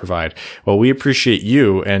content you provide." Well, we appreciate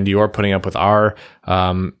you, and you're putting up with our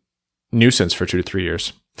nuisance for 2 to 3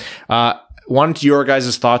 years. Wanted your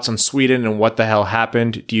guys' thoughts on Sweden and what the hell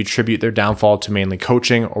happened. Do you attribute their downfall to mainly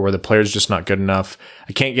coaching, or were the players just not good enough?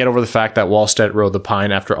 I can't get over the fact that Wallstedt rode the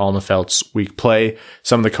pine after Alnefeldt's weak play.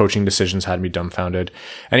 Some of the coaching decisions had me dumbfounded.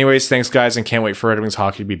 Anyways, thanks guys, and can't wait for Red Wings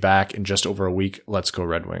hockey to be back in just over a week. Let's go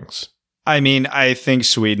Red Wings. I mean, I think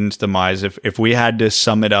Sweden's demise, if we had to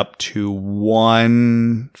sum it up to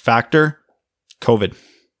one factor, COVID.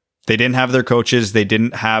 They didn't have their coaches. They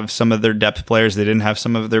didn't have some of their depth players. They didn't have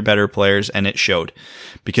some of their better players, and it showed.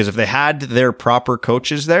 Because if they had their proper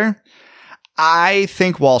coaches there, I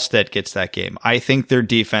think Wallstedt gets that game. I think their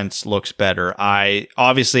defense looks better.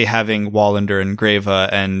 Obviously having Wallander and Greva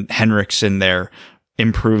and Henriksen there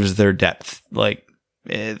improves their depth. Like,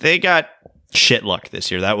 they got shit luck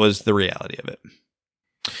this year. That was the reality of it.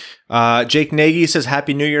 Jake Nagy says,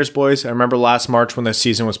 "Happy New Year's, boys. I remember last March when the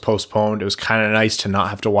season was postponed. It was kind of nice to not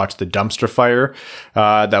have to watch the dumpster fire.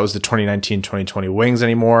 That was the 2019-2020 Wings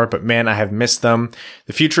anymore, but man, I have missed them.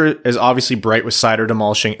 The future is obviously bright with Seider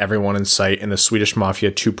demolishing everyone in sight and the Swedish Mafia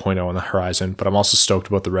 2.0 on the horizon, but I'm also stoked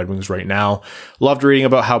about the Red Wings right now. Loved reading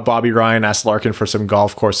about how Bobby Ryan asked Larkin for some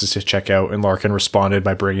golf courses to check out, and Larkin responded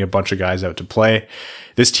by bringing a bunch of guys out to play.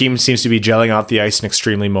 This team seems to be gelling off the ice and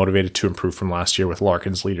extremely motivated to improve from last year with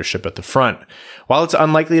Larkin's leadership at the front. While it's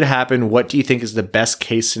unlikely to happen, what do you think is the best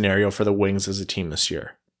case scenario for the Wings as a team this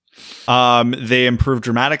year?" They improve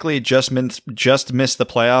dramatically, just miss the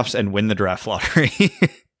playoffs and win the draft lottery.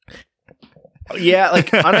 Yeah,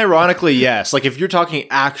 like unironically, yes. Like if you're talking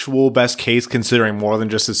actual best case considering more than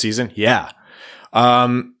just the season, yeah.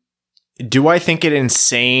 Do I think it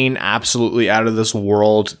insane, absolutely out of this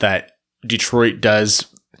world that Detroit does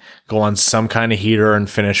go on some kind of heater and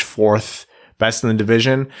finish 4th best in the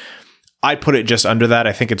division? I put it just under that.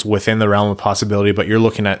 I think it's within the realm of possibility, but you're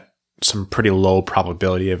looking at some pretty low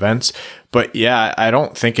probability events. But yeah, I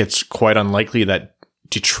don't think it's quite unlikely that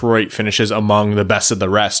Detroit finishes among the best of the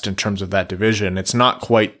rest in terms of that division. It's not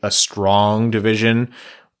quite a strong division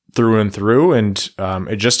through and through, and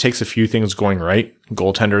it just takes a few things going right.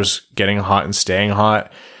 Goaltenders getting hot and staying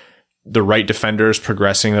hot, the right defenders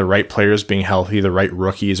progressing, the right players being healthy, the right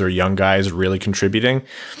rookies or young guys really contributing.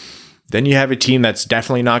 Then you have a team that's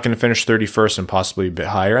definitely not going to finish 31st and possibly a bit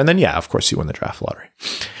higher. And then, yeah, of course, you win the draft lottery.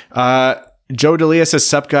 Joe Delia says,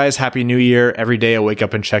 "Sup guys, happy new year. Every day I wake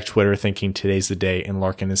up and check Twitter thinking today's the day and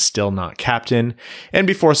Larkin is still not captain." And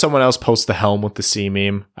before someone else posts the helm with the C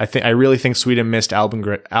meme, I really think Sweden missed Albin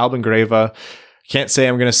Greva. Can't say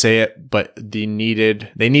I'm going to say it, but they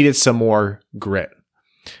needed some more grit.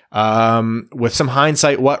 With some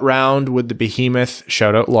hindsight, what round would the behemoth,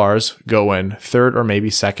 shout out Lars, go in? 3rd or maybe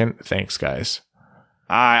 2nd? Thanks, guys.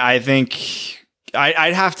 I think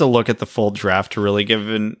I'd have to look at the full draft to really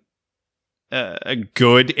give a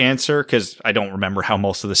good answer, because I don't remember how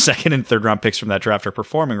most of the 2nd and 3rd round picks from that draft are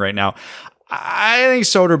performing right now. I think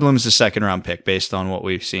Söderblom's the 2nd round pick based on what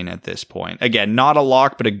we've seen at this point. Again, not a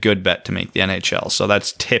lock, but a good bet to make the NHL. So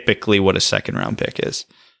that's typically what a 2nd round pick is.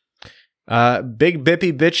 Big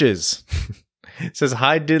Bippy Bitches says,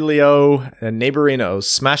 "Hi Diddley-O and Neighborinos.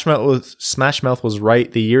 Smashmouth was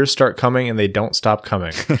right. The years start coming and they don't stop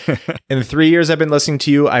coming. In the 3 years I've been listening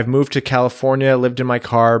to you, I've moved to California, lived in my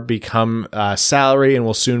car, become salary, and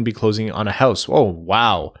will soon be closing on a house." Oh,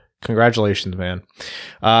 wow. Congratulations, man.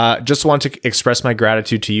 Just want to express my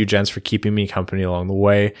gratitude to you gents for keeping me company along the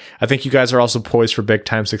way. I think you guys are also poised for big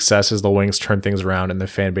time success as the Wings turn things around and the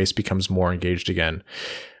fan base becomes more engaged again.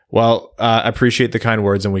 Well, I appreciate the kind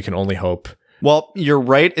words, and we can only hope. Well, you're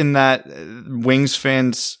right in that Wings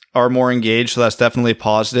fans are more engaged, so that's definitely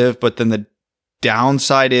positive. But then the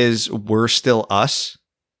downside is we're still us.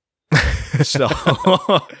 So,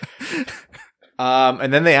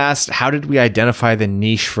 and then they asked, how did we identify the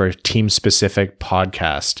niche for a team-specific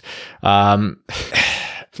podcast?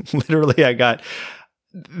 Literally, I got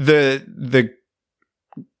the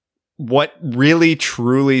what really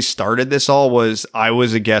truly started this all was I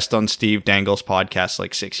was a guest on Steve Dangle's podcast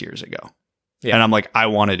like 6 years ago. Yeah. And I'm like, I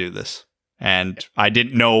want to do this. And I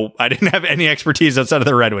didn't have any expertise outside of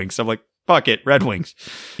the Red Wings. So I'm like, fuck it, Red Wings.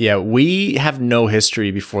 Yeah, we have no history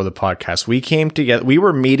before the podcast. We came together. We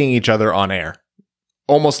were meeting each other on air.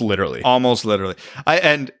 Almost literally.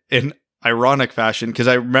 And ironic fashion, because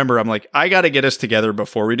I remember I'm like, I got to get us together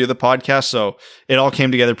before we do the podcast. So it all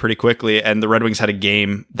came together pretty quickly. And the Red Wings had a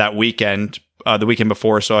game that weekend, the weekend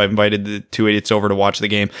before. So I invited the two idiots over to watch the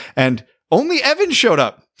game. And only Evan showed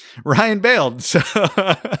up. Ryan bailed. So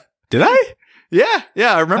Did I? Yeah.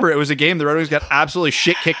 I remember it was a game. The Red Wings got absolutely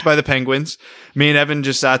shit kicked by the Penguins. Me and Evan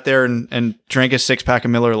just sat there and drank a 6-pack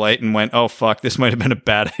of Miller Lite and went, oh, fuck, this might have been a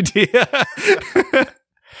bad idea.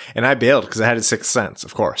 And I bailed because I had a sixth sense,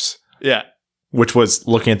 of course. Yeah. Which was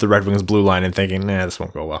looking at the Red Wings blue line and thinking, nah, this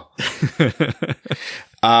won't go well.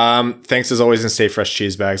 Thanks as always, and stay fresh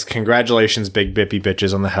cheese bags. Congratulations, big bippy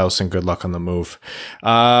bitches on the house, and good luck on the move.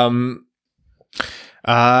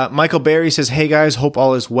 Michael Barry says, hey guys, hope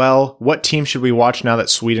all is well. What team should we watch now that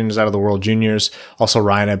Sweden is out of the World Juniors? Also,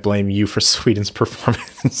 Ryan, I blame you for Sweden's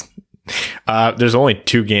performance. There's only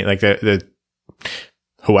 2 games, like the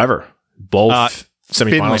whoever, both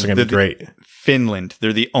semifinals are going to be great. Finland.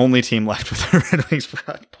 They're the only team left with the Red Wings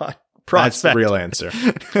prospect. That's the real answer.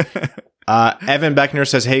 Evan Beckner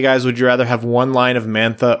says, hey guys, would you rather have one line of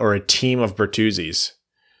Mantha or a team of Bertuzzis?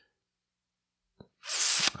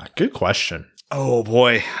 Good question. Oh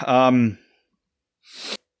boy.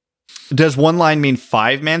 Does one line mean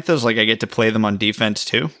 5 Manthas? Like I get to play them on defense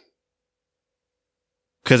too?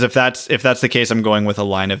 Because if that's the case, I'm going with a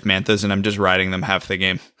line of Manthas and I'm just riding them half the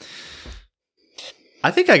game. I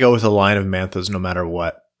think I go with a line of Manthas no matter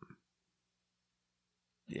what.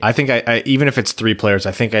 Yeah. I think I even if it's 3 players,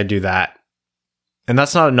 I think I do that. And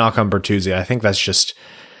that's not a knock on Bertuzzi. I think that's just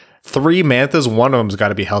 3 Manthas. One of them's got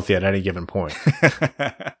to be healthy at any given point.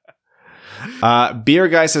 Beer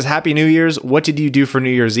Guy says, Happy New Year's. What did you do for New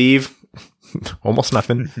Year's Eve? Almost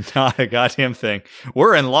nothing. Not a goddamn thing.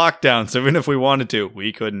 We're in lockdown, so even if we wanted to,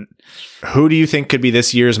 we couldn't. Who do you think could be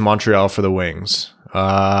this year's Montreal for the Wings?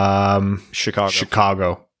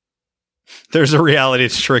 Chicago. There's a reality.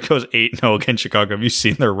 Chicago's 8-0 against Chicago. Have you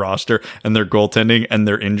seen their roster and their goaltending and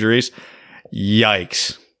their injuries?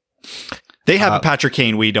 Yikes. They have a Patrick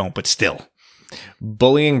Kane. We don't, but still.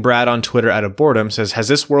 Bullying Brad on Twitter out of boredom says, has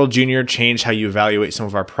this World Junior changed how you evaluate some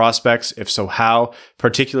of our prospects? If so, how?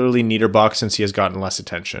 Particularly Niederbach, since he has gotten less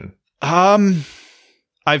attention. The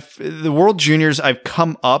World Juniors, I've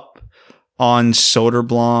come up on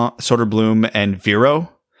Söderblom and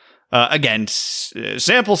Vero. Again,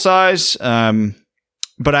 sample size,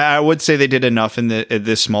 but I would say they did enough in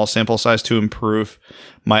this small sample size to improve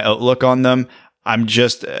my outlook on them. I'm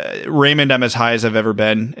just Raymond. I'm as high as I've ever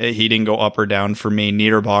been. He didn't go up or down for me.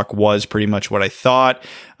 Niederbach was pretty much what I thought.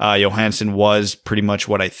 Johansson was pretty much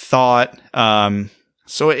what I thought.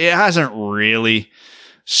 So it hasn't really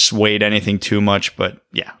swayed anything too much. But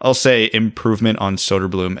yeah, I'll say improvement on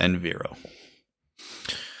Söderblom and Vero.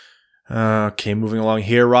 Okay, moving along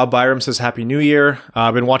here. Rob Byram says, Happy New Year.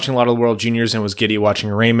 I've been watching a lot of the World Juniors and was giddy watching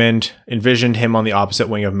Raymond. Envisioned him on the opposite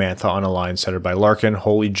wing of Mantha on a line centered by Larkin.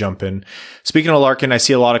 Holy jumpin'. Speaking of Larkin, I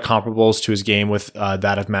see a lot of comparables to his game with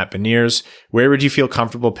that of Matt Beniers. Where would you feel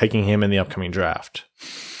comfortable picking him in the upcoming draft?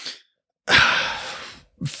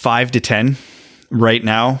 5 to 10 right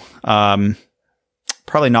now.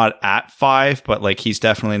 Probably not at 5, but like he's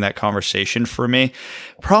definitely in that conversation for me.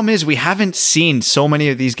 Problem is we haven't seen so many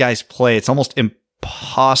of these guys play. It's almost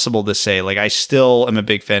impossible to say. Like I still am a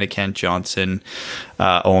big fan of Kent Johnson,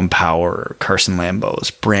 Owen Power, Carson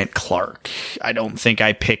Lambos, Brant Clark. I don't think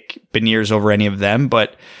I pick Beniers over any of them,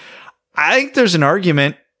 but I think there's an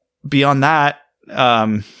argument beyond that.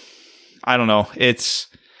 I don't know.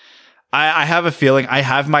 I have a feeling I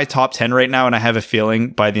have my top 10 right now, and I have a feeling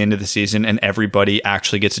by the end of the season and everybody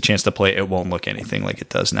actually gets a chance to play, it won't look anything like it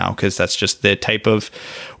does now, because that's just the type of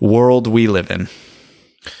world we live in.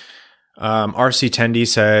 RC Tendy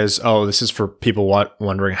says, this is for people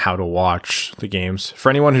wondering how to watch the games.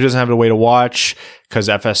 For anyone who doesn't have a way to watch, because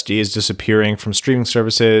FSD is disappearing from streaming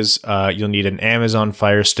services, you'll need an Amazon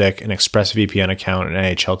Fire Stick, an ExpressVPN account, an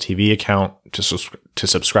NHL TV account to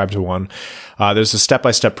subscribe to one. There's a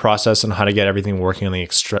step-by-step process on how to get everything working on the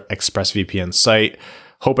ExpressVPN site.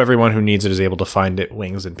 Hope everyone who needs it is able to find it.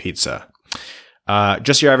 Wings and pizza.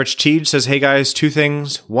 Just Your Average Teej says, hey guys, 2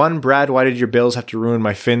 things. 1, Brad, why did your Bills have to ruin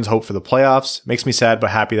my Finns' hope for the playoffs? Makes me sad, but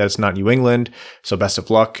happy that it's not New England. So best of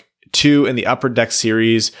luck. 2, in the Upper Deck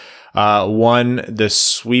series, 1, the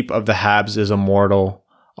sweep of the Habs is immortal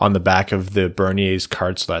on the back of the Bernier's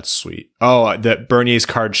card. So that's sweet. Oh, the Bernier's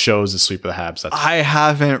card shows the sweep of the Habs. I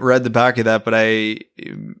haven't read the back of that, but I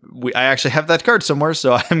actually have that card somewhere.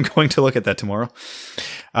 So I'm going to look at that tomorrow.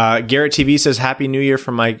 Garrett TV says, Happy New Year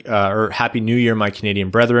Happy New Year, my Canadian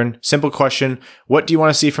brethren. Simple question. What do you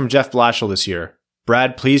want to see from Jeff Blashill this year?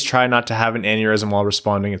 Brad, please try not to have an aneurysm while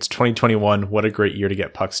responding. It's 2021. What a great year to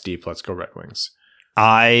get pucks deep. Let's go Red Wings.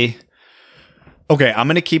 I Okay, I'm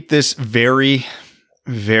going to keep this very,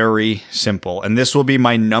 very simple. And this will be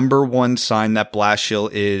my number one sign that Blashill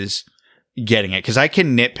is getting it. Because I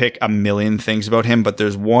can nitpick a million things about him, but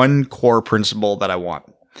there's one core principle that I want.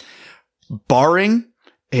 Barring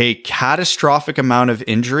a catastrophic amount of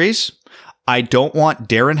injuries, I don't want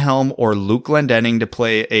Darren Helm or Luke Glendening to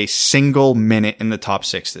play a single minute in the top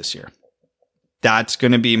 6 this year. That's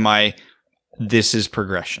going to be this is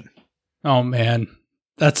progression. Oh, man.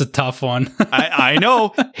 That's a tough one. I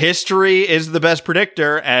know. History is the best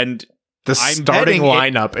predictor, and the starting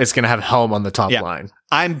lineup is going to have Helm on the top line.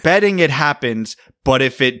 I'm betting it happens, but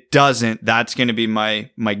if it doesn't, that's going to be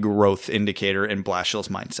my growth indicator in Blashill's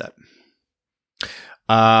mindset.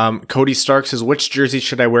 Cody Stark says, which jersey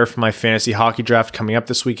should I wear for my fantasy hockey draft coming up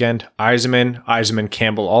this weekend? Yzerman,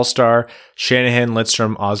 Campbell, All-Star, Shanahan,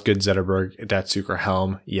 Lidstrom, Osgood, Zetterberg, Datsyuk,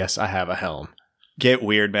 Helm. Yes, I have a Helm. Get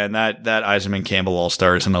weird, man. That Yzerman Campbell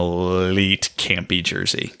All-Star is an elite campy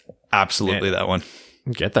jersey. Absolutely, that one.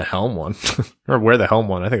 Get the Helm one. Or wear the Helm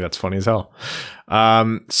one. I think that's funny as hell.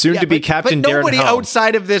 Soon to be Captain Darren Helm. Nobody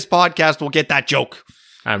outside of this podcast will get that joke.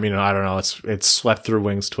 I mean, I don't know. It's swept through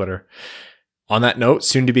Wings Twitter. On that note,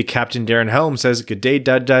 soon to be Captain Darren Helm says, good day,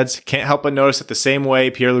 Duds. Can't help but notice that the same way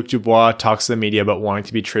Pierre-Luc Dubois talks to the media about wanting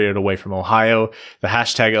to be traded away from Ohio, the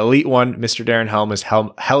hashtag elite one, Mr. Darren Helm, is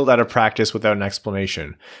held out of practice without an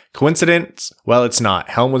explanation. Coincidence? Well, it's not.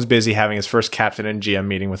 Helm was busy having his first captain and GM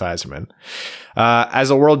meeting with Yzerman. As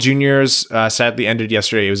the World Juniors sadly ended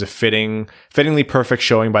yesterday, it was a fittingly perfect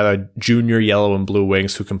showing by the junior yellow and blue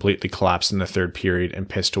Wings, who completely collapsed in the third period and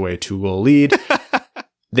pissed away a 2-goal lead.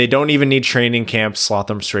 They don't even need training camp, slot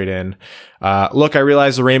them straight in. Look, I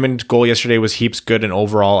realize the Raymond goal yesterday was heaps good, and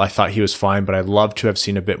overall I thought he was fine, but I'd love to have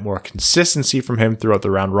seen a bit more consistency from him throughout the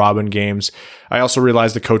round robin games. I also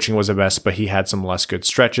realized the coaching was a mess, but he had some less good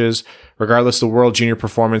stretches. Regardless, the World Junior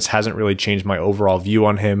performance hasn't really changed my overall view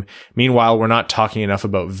on him. Meanwhile, we're not talking enough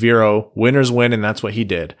about Vero. Winners win, and that's what he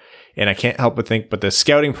did. And I can't help but think, but the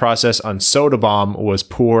scouting process on Söderblom was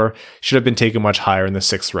poor. Should have been taken much higher in the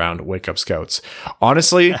 6th round. Wake up, scouts.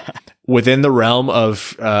 Honestly, within the realm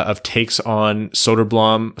of takes on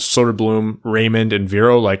Söderblom, Raymond, and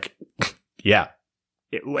Vero, like, yeah.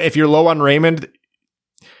 If you're low on Raymond,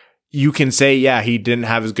 you can say, yeah, he didn't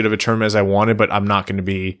have as good of a term as I wanted, but I'm not going to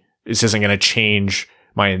be, this isn't going to change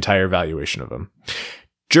my entire valuation of him.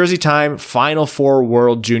 Jersey time, Final 4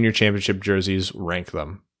 World Junior Championship jerseys, rank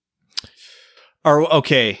them.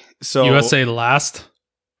 Okay, so USA last?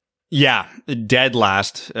 Yeah, dead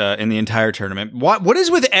last in the entire tournament. What is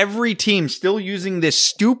with every team still using this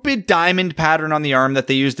stupid diamond pattern on the arm that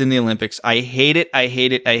they used in the Olympics? I hate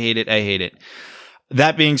it.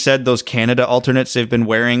 That being said, those Canada alternates they've been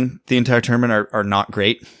wearing the entire tournament are not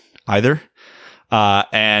great either.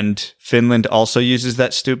 And Finland also uses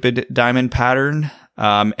that stupid diamond pattern.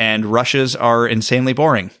 And Russia's are insanely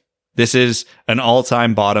boring. This is an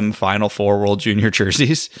all-time bottom Final 4 World Junior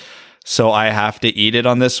jerseys. So I have to eat it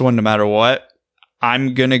on this one no matter what.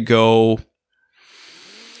 I'm going to go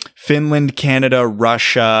Finland, Canada,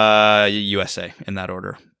 Russia, USA in that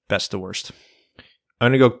order. Best to worst. I'm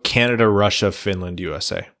going to go Canada, Russia, Finland,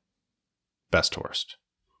 USA. Best to worst.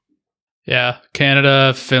 Yeah,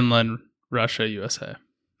 Canada, Finland, Russia, USA.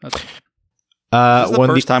 That's this is the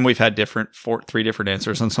first time we've had three different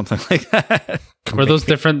answers on something like that. Were those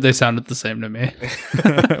different? They sounded the same to me.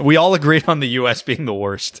 We all agreed on the US being the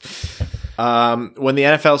worst. When the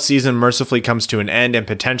NFL season mercifully comes to an end and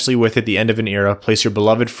potentially with it the end of an era, place your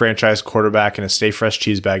beloved franchise quarterback in a Stay Fresh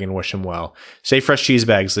cheese bag and wish him well. Stay Fresh cheese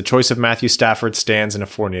bags, the choice of Matthew Stafford, Stans, and a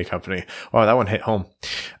Fournier company. Oh, that one hit home.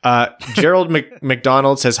 Gerald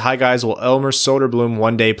McDonald says, hi guys, will Elmer Söderblom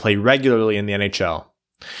one day play regularly in the NHL?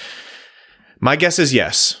 My guess is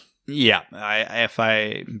yes. Yeah, if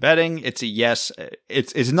I'm betting, it's a yes.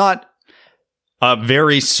 It's not a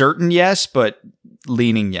very certain yes, but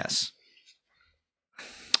leaning yes.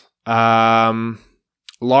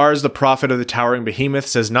 Lars, the prophet of the towering behemoth,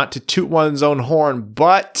 says not to toot one's own horn,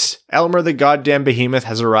 but Elmer the goddamn behemoth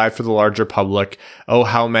has arrived for the larger public. Oh,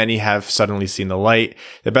 how many have suddenly seen the light.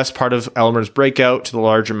 The best part of Elmer's breakout to the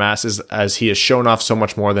larger masses, as he has shown off so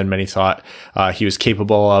much more than many thought he was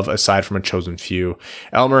capable of, aside from a chosen few.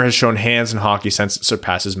 Elmer has shown hands in hockey since it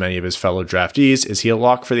surpasses many of his fellow draftees. Is he a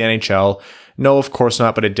lock for the NHL? No, of course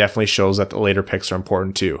not, but it definitely shows that the later picks are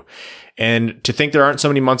important too. And to think there aren't so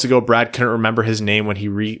many months ago, Brad couldn't remember his name when he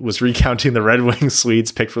was recounting the Red Wings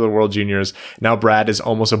Swedes pick for the World Juniors. Now Brad is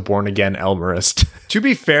almost a born-again Elmerist. To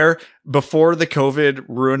be fair, before the COVID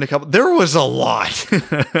ruined a couple, there was a lot.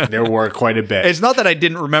 There were quite a bit. It's not that I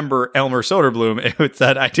didn't remember Elmer Söderblom. It's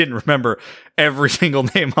that I didn't remember every single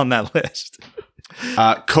name on that list.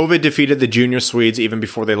 COVID defeated the junior Swedes even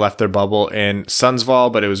before they left their bubble in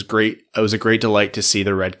Sundsvall, but it was great. It was a great delight to see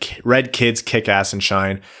the red kids kick ass and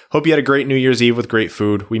shine. Hope you had a great New Year's Eve with great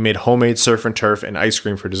food. We made homemade surf and turf and ice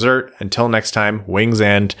cream for dessert. Until next time, wings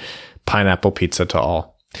and pineapple pizza to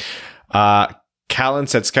all. Callan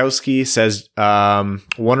Setskowski says,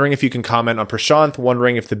 wondering if you can comment on Prashanth,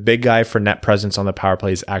 wondering if the big guy for net presence on the power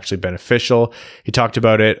play is actually beneficial. He talked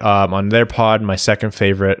about it on their pod. My second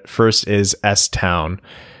favorite. First is S-Town.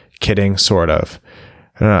 Kidding, sort of.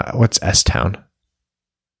 What's S-Town?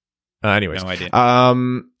 Anyways. No idea.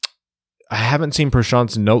 I haven't seen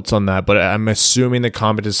Prashanth's notes on that, but I'm assuming the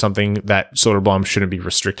comment is something that Söderblom shouldn't be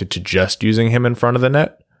restricted to just using him in front of the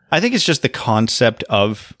net. I think it's just the concept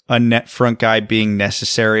of a net front guy being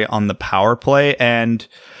necessary on the power play. And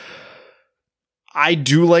I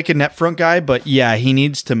do like a net front guy, but yeah, he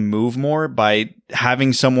needs to move more by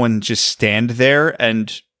having someone just stand there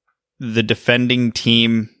and the defending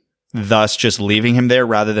team thus just leaving him there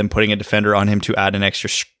rather than putting a defender on him to add an extra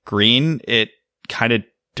screen. It kind of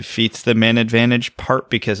defeats the man advantage part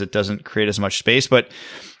because it doesn't create as much space. But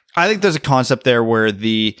I think there's a concept there where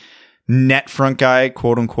the net front guy,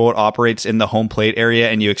 quote unquote, operates in the home plate area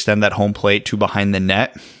and you extend that home plate to behind the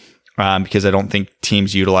net, because I don't think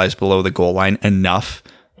teams utilize below the goal line enough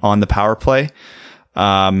on the power play.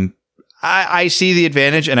 I see the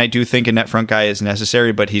advantage, and I do think a net front guy is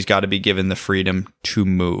necessary, but he's got to be given the freedom to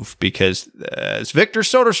move because, as Victor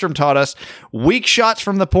Soderstrom taught us, weak shots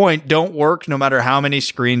from the point don't work no matter how many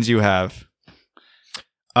screens you have.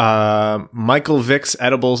 Michael Vick's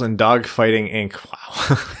Edibles and Dog Fighting Inc.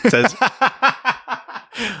 Wow. Says,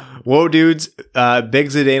 whoa, dudes. Big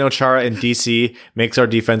Zdeno Chara in DC makes our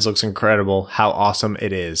defense looks incredible. How awesome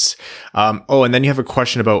it is. And then you have a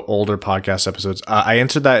question about older podcast episodes. I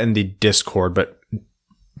answered that in the Discord, but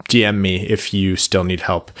DM me if you still need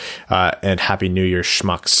help. And Happy New Year,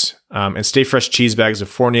 schmucks. And Stay Fresh Cheese Bags of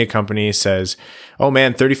Fournier Company says, oh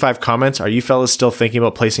man, 35 comments. Are you fellas still thinking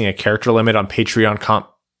about placing a character limit on Patreon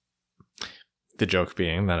The joke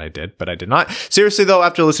being that I did, but I did not. Seriously, though,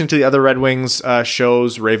 after listening to the other Red Wings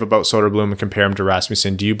shows rave about Söderblom and compare him to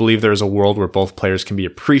Rasmussen, do you believe there is a world where both players can be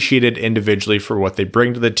appreciated individually for what they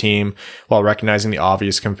bring to the team while recognizing the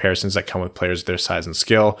obvious comparisons that come with players of their size and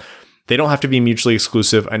skill? They don't have to be mutually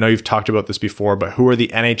exclusive. I know you've talked about this before, but who are the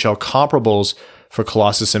NHL comparables for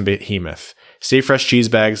Colossus and Behemoth? Stay Fresh Cheese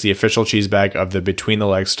Bags, the official cheese bag of the Between the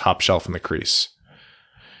Legs top shelf in the crease.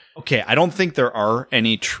 Okay, I don't think there are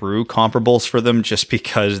any true comparables for them just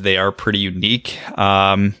because they are pretty unique.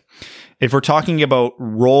 If we're talking about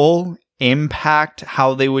role, impact,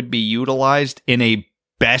 how they would be utilized in a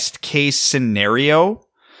best case scenario,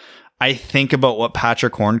 I think about what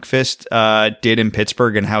Patrick Hornqvist did in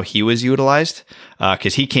Pittsburgh and how he was utilized,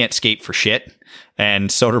 because he can't skate for shit, and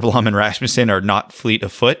Söderblom and Rasmussen are not fleet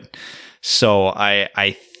of foot. So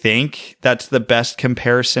I think that's the best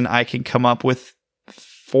comparison I can come up with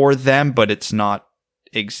for them, but it's not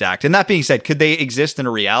exact. And that being said, could they exist in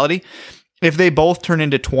a reality? If they both turn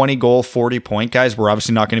into 20 goal, 40 point guys, we're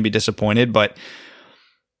obviously not going to be disappointed, but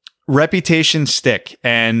reputations stick.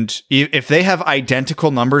 And if they have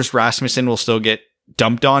identical numbers, Rasmussen will still get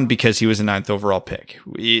dumped on because he was a 9th overall pick.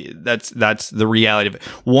 That's the reality of it.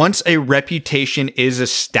 Once a reputation is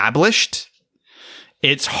established,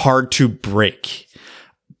 it's hard to break.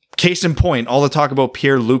 Case in point, all the talk about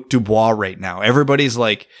Pierre-Luc Dubois right now. Everybody's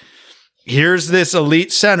like, here's this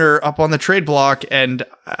elite center up on the trade block, and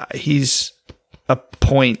he's a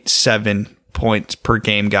 0.7 points per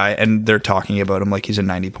game guy, and they're talking about him like he's a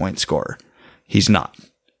 90-point scorer. He's not.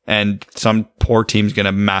 And some poor team's going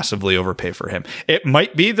to massively overpay for him. It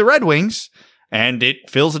might be the Red Wings, and it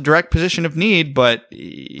fills a direct position of need, but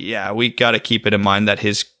yeah, we got to keep it in mind that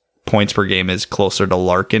his points per game is closer to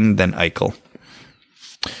Larkin than Eichel.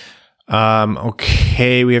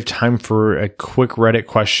 Okay, we have time for a quick Reddit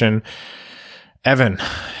question. Evan,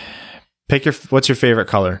 what's your favorite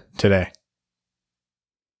color today?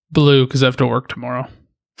 Blue, because I have to work tomorrow.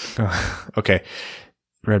 Okay.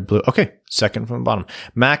 Red, blue. Okay. Second from the bottom.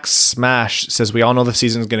 Max Smash says, we all know the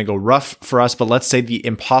season is going to go rough for us, but let's say the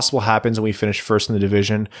impossible happens and we finish first in the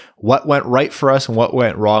division. What went right for us and what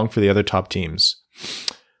went wrong for the other top teams?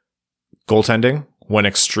 Goaltending went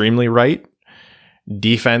extremely right.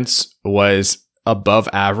 Defense was above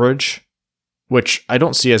average, which I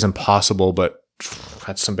don't see as impossible, but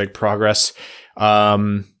that's some big progress.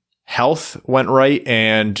 Health went right,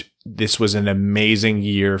 and this was an amazing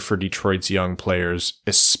year for Detroit's young players,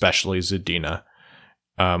 especially Zadina.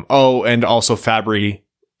 And also Fabry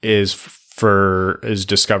is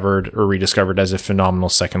discovered or rediscovered as a phenomenal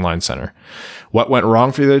second line center. What went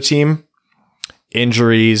wrong for the other team?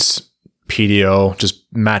 Injuries, PDO just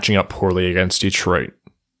matching up poorly against Detroit.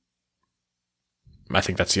 I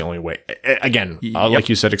think that's the only way. Again, like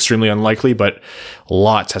you said, extremely unlikely, but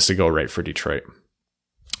lots has to go right for Detroit.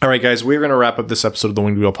 All right, guys, we're going to wrap up this episode of the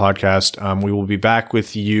Winged Wheel podcast. We will be back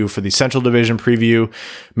with you for the Central Division preview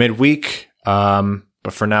midweek.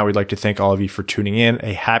 But for now, we'd like to thank all of you for tuning in.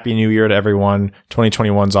 A happy new year to everyone.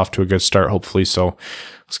 2021's off to a good start, hopefully. So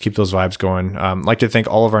let's keep those vibes going. I'd like to thank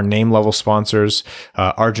all of our name level sponsors,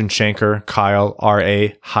 Arjun Shankar, Kyle,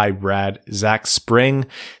 R.A., Hi Brad, Zach Spring,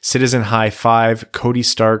 Citizen High Five, Cody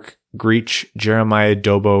Stark, Greach, Jeremiah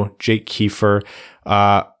Dobo, Jake Kiefer,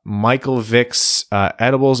 Michael Vicks,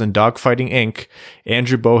 Edibles and Dogfighting Inc.,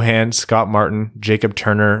 Andrew Bohan, Scott Martin, Jacob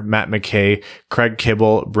Turner, Matt McKay, Craig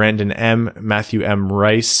Kibble, Brandon M., Matthew M.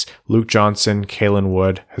 Rice, Luke Johnson, Kalen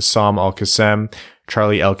Wood, Hassam Al-Qassem,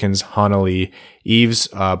 Charlie Elkins, Hannah Lee, Eves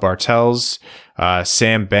Bartels,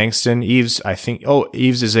 Sam Bankston.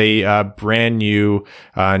 Eves is a brand new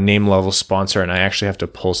name level sponsor, and I actually have to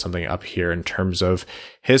pull something up here in terms of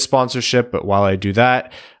his sponsorship. But while I do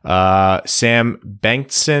that, Sam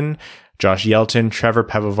Bankston, Josh Yelton, Trevor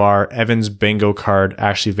Pevovar, Evans Bingo Card,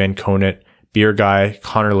 Ashley Van Conant, Beer Guy,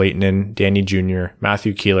 Connor Leighton, Danny Jr.,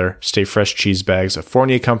 Matthew Keeler, Stay Fresh Cheese Bags, A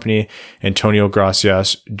Fournier Company, Antonio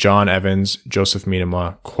Gracias, John Evans, Joseph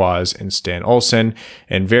Minema, Quaz, and Stan Olson.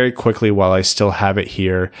 And very quickly, while I still have it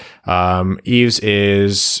here, Eves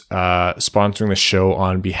is sponsoring the show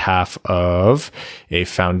on behalf of a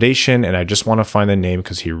foundation, and I just want to find the name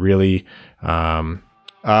because he really...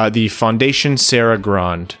 the Foundation Sarah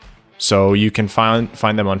Grand. So you can find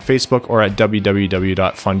them on Facebook or at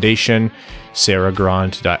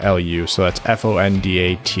www.foundationsarahgrand.lu. So that's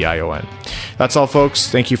FONDATION. That's all, folks.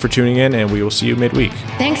 Thank you for tuning in, and we will see you midweek.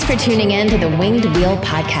 Thanks for tuning in to the Winged Wheel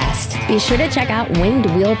Podcast. Be sure to check out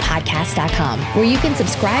wingedwheelpodcast.com, where you can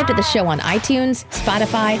subscribe to the show on iTunes,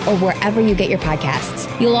 Spotify, or wherever you get your podcasts.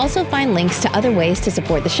 You'll also find links to other ways to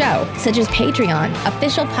support the show, such as Patreon,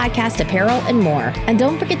 official podcast apparel, and more. And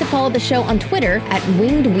don't forget to follow the show on Twitter at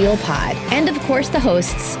Winged Wheel Pod. And of course, the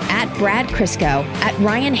hosts at Brad Crisco, at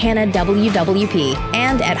Ryan Hanna WWP,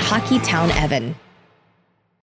 and at Hockey Town Evan.